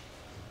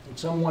 and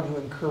someone who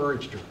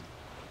encouraged her,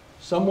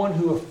 someone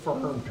who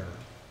affirmed her,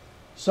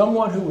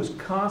 someone who was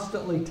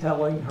constantly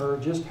telling her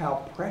just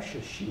how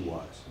precious she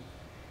was,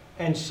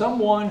 and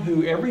someone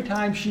who every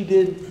time she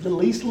did the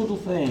least little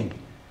thing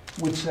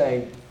would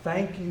say,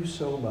 "Thank you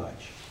so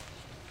much."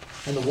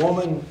 And the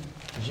woman,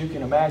 as you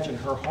can imagine,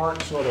 her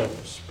heart sort of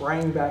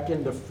sprang back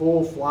into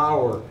full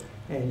flower,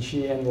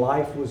 and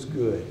life was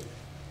good.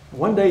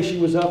 One day she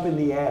was up in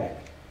the attic,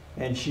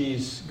 and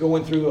she's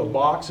going through a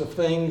box of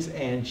things,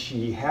 and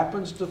she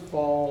happens to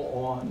fall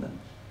on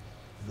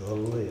the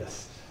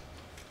list.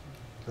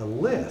 The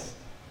list.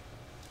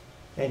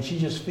 And she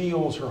just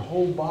feels her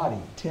whole body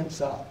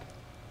tense up.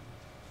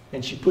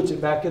 And she puts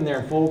it back in there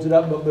and folds it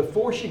up. But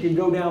before she could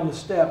go down the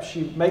steps,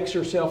 she makes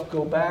herself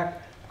go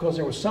back because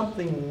there was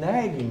something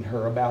nagging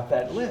her about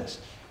that list.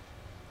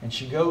 And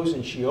she goes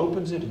and she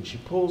opens it and she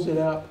pulls it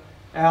out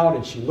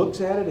and she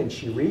looks at it and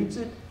she reads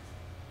it.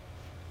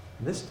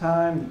 And this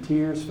time the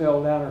tears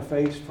fell down her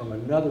face from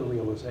another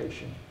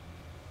realization.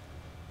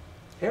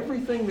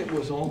 Everything that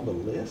was on the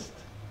list,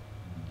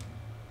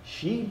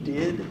 she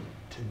did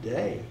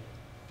today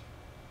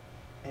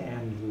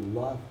and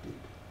loved it.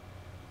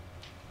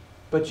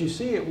 But you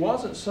see, it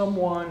wasn't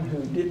someone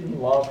who didn't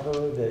love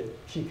her that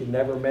she could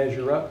never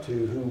measure up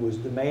to, who was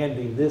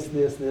demanding this,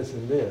 this, this,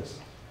 and this.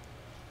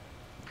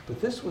 But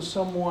this was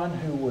someone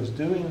who was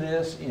doing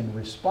this in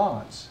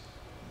response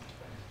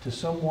to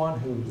someone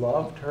who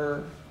loved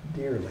her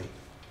dearly.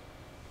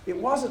 It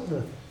wasn't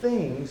the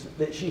things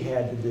that she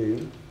had to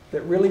do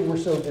that really were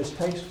so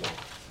distasteful.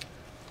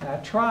 And I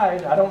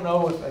tried, I don't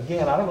know if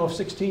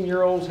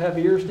 16-year-olds have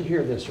ears to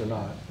hear this or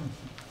not,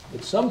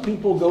 but some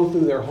people go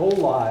through their whole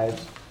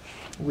lives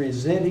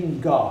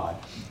resenting God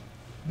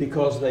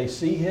because they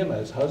see Him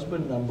as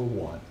husband number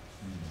one.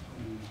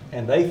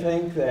 And they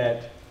think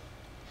that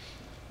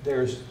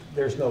there's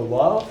no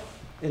love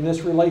in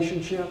this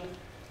relationship.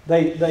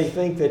 They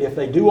think that if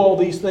they do all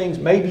these things,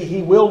 maybe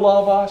He will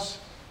love us.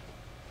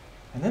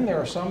 And then there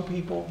are some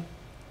people,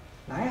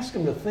 and I asked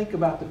them to think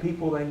about the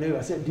people they knew.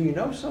 I said, do you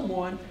know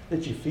someone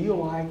that you feel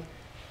like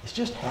is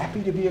just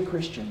happy to be a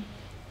Christian?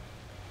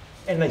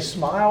 And they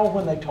smile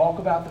when they talk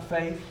about the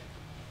faith,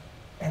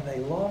 and they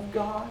love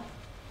God?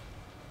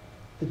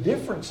 The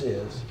difference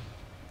is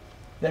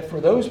that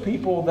for those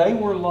people, they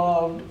were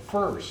loved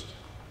first.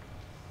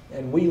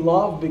 And we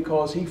love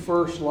because He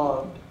first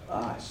loved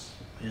us.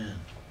 Yeah.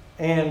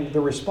 And the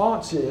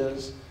response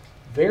is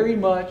very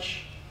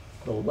much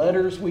the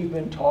letters we've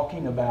been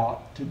talking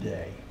about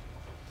today.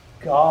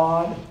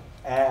 God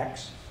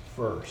acts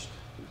first.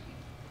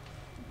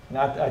 And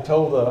I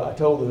told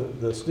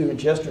the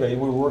students yesterday,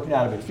 we were working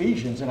out of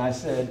Ephesians, and I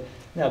said,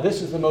 now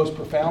this is the most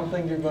profound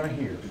thing you're going to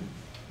hear.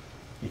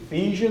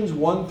 Ephesians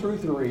 1 through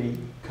 3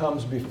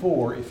 comes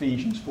before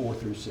Ephesians 4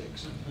 through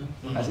 6.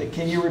 I said,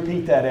 can you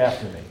repeat that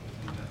after me?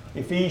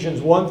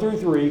 Ephesians 1 through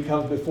 3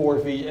 comes before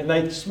Ephesians, and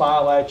they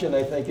smile at you and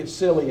they think it's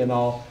silly and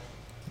all,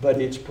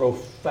 but it's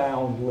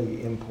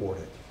profoundly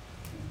important.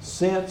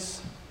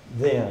 Since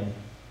then,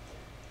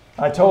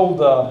 I told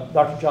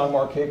Dr. John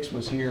Mark Hicks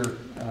was here.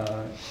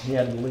 He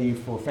had to leave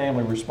for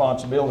family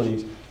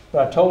responsibilities.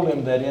 But I told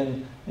him that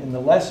in the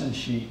lesson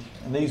sheet,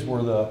 and these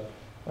were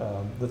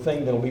the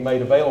thing that will be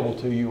made available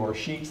to you, are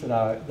sheets that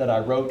I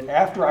wrote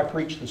after I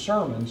preached the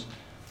sermons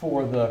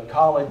for the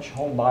college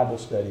home Bible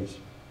studies.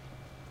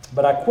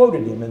 But I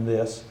quoted him in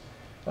this,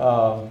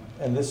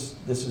 and this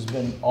has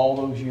been all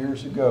those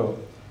years ago.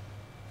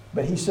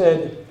 But he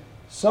said,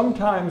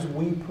 sometimes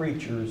we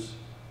preachers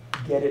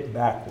get it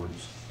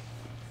backwards.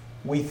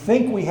 We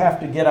think we have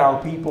to get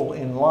our people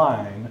in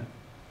line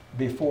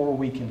before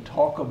we can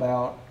talk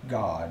about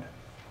God.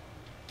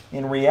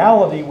 In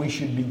reality, we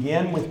should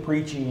begin with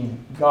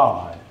preaching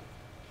God.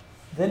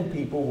 Then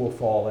people will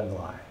fall in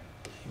line.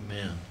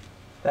 Amen.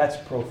 That's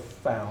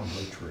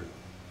profoundly true.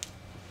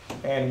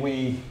 And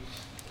we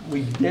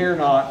dare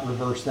not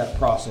reverse that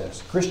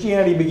process.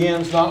 Christianity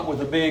begins not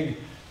with a big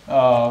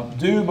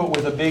do, but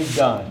with a big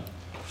done.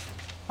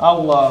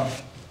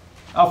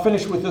 I'll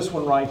finish with this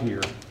one right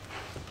here.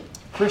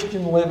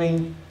 Christian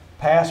living,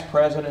 past,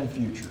 present, and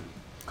future.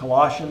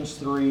 Colossians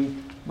 3,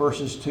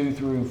 verses 2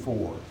 through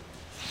 4.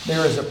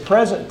 There is a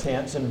present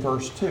tense in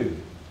verse 2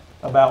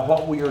 about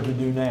what we are to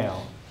do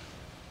now.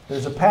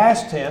 There's a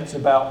past tense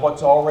about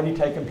what's already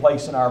taken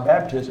place in our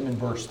baptism in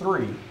verse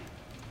 3.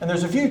 And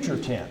there's a future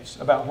tense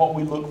about what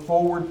we look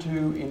forward to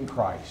in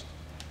Christ.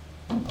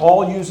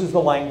 Paul uses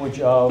the language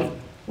of,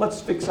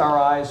 let's fix our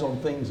eyes on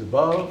things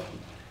above,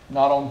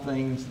 not on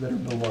things that are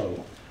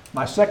below.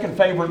 My second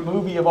favorite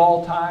movie of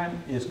all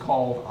time is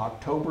called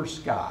October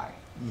Sky.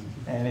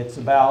 And it's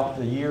about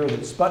the year that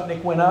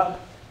Sputnik went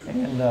up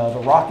and the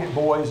Rocket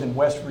Boys in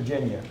West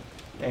Virginia.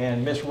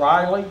 And Miss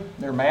Riley,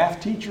 their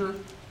math teacher,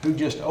 who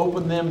just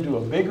opened them to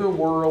a bigger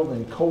world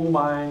than coal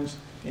mines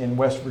in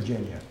West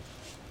Virginia.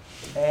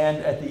 And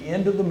at the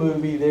end of the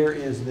movie, there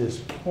is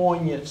this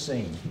poignant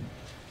scene.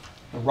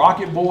 The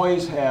Rocket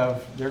Boys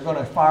they're going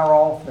to fire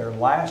off their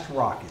last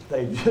rocket.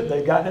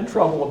 They've gotten in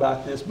trouble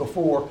about this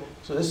before.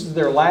 So this is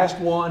their last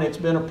one. It's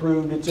been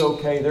approved. It's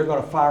okay. They're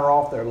going to fire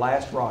off their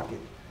last rocket.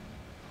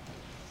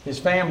 His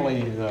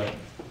family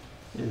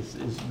is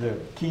the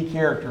key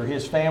character.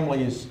 His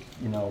family is,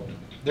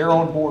 they're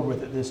on board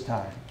with it this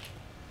time.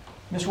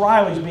 Miss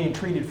Riley's being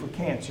treated for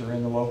cancer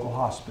in the local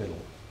hospital.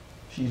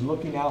 She's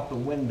looking out the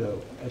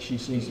window as she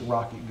sees the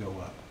rocket go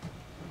up.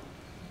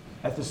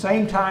 At the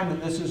same time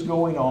that this is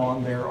going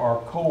on, there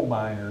are coal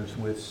miners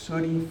with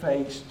soot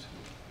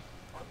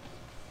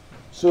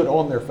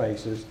on their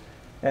faces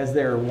as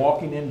they're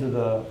walking into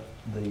the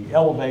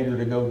elevator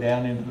to go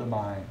down into the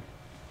mine.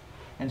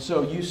 And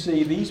so you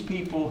see these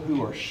people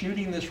who are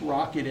shooting this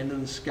rocket into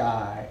the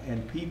sky,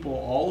 and people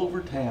all over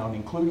town,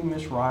 including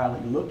Miss Riley,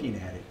 looking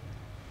at it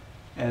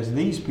as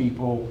these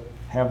people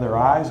have their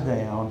eyes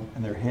down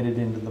and they're headed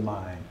into the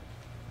mine.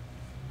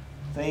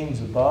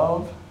 Things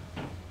above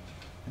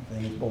and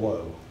things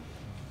below.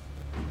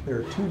 There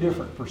are two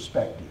different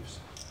perspectives.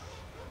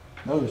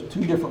 Notice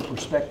two different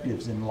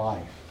perspectives in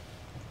life.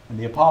 And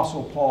the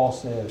Apostle Paul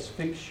says,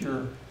 fix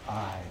your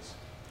eyes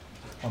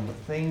on the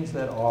things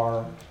that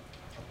are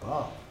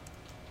above.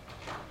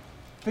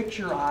 Fix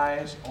your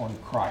eyes on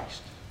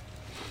Christ.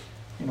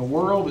 In a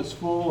world that's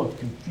full of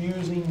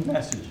confusing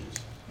messages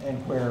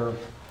and where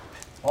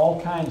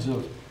all kinds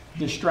of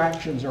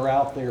distractions are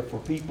out there for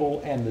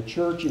people, and the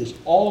church is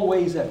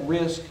always at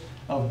risk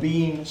of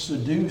being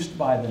seduced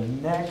by the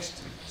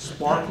next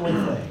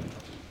sparkling thing.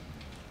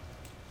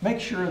 Make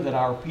sure that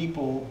our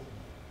people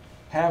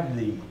have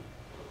the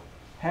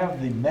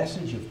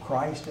message of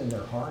Christ in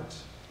their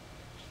hearts,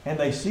 and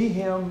they see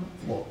Him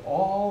for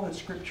all that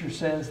Scripture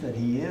says that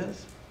He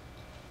is,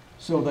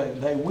 so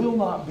that they will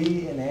not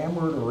be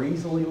enamored or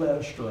easily led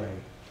astray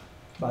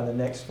by the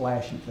next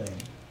flashy thing.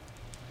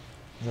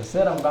 As I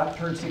said, I'm about to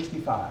turn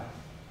 65.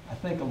 I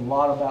think a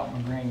lot about my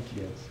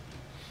grandkids.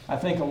 I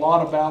think a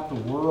lot about the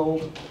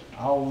world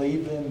I'll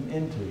leave them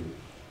into.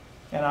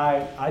 And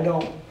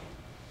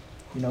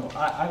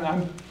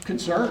I'm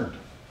concerned.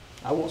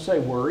 I won't say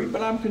worried,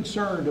 but I'm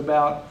concerned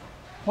about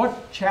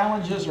what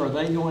challenges are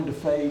they going to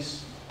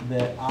face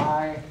that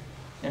I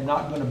am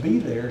not going to be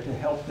there to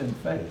help them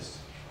face.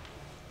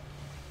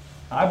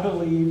 I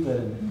believe that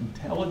an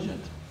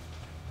intelligent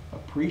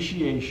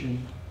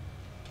appreciation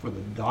for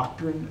the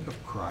doctrine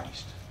of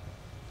Christ,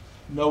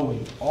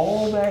 knowing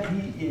all that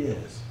He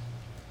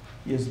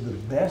is the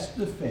best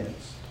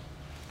defense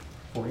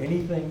for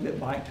anything that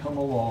might come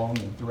along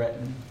and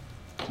threaten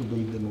to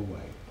lead them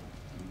away.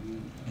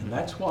 And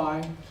that's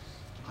why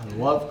I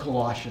love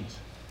Colossians.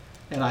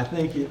 And I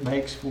think it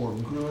makes for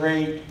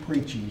great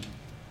preaching,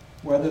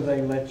 whether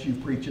they let you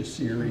preach a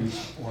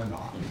series or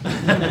not.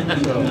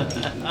 So,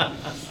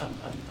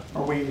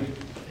 are we?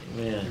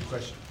 Amen.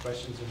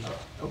 Questions or not?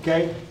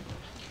 Okay.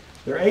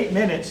 There are 8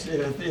 minutes.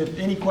 If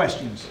any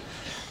questions.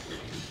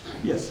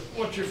 Yes.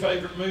 What's your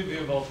favorite movie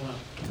of all time?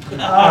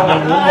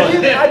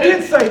 I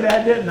did say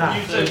that, didn't I?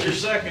 You said your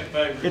second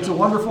favorite. It's a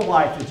Wonderful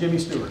Life with Jimmy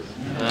Stewart.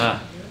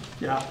 Ah.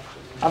 Yeah.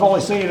 I've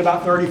only seen it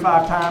about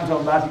 35 times.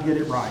 I'm about to get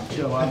it right.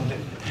 So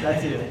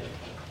that's it.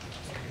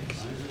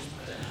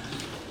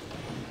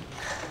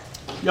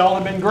 Y'all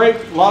have been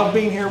great. Love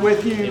being here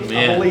with you. I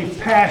Amen. believe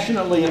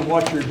passionately in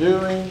what you're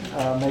doing.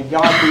 May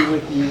God be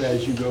with you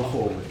as you go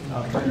forward.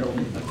 I'll turn it over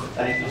to you.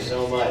 Thank you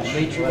so much.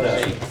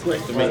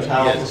 What a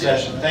powerful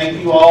session.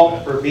 Thank you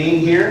all for being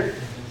here.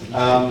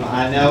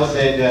 I know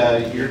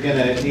that you're going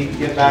to need to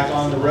get back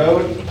on the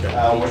road.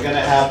 We're going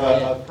to have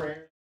a prayer.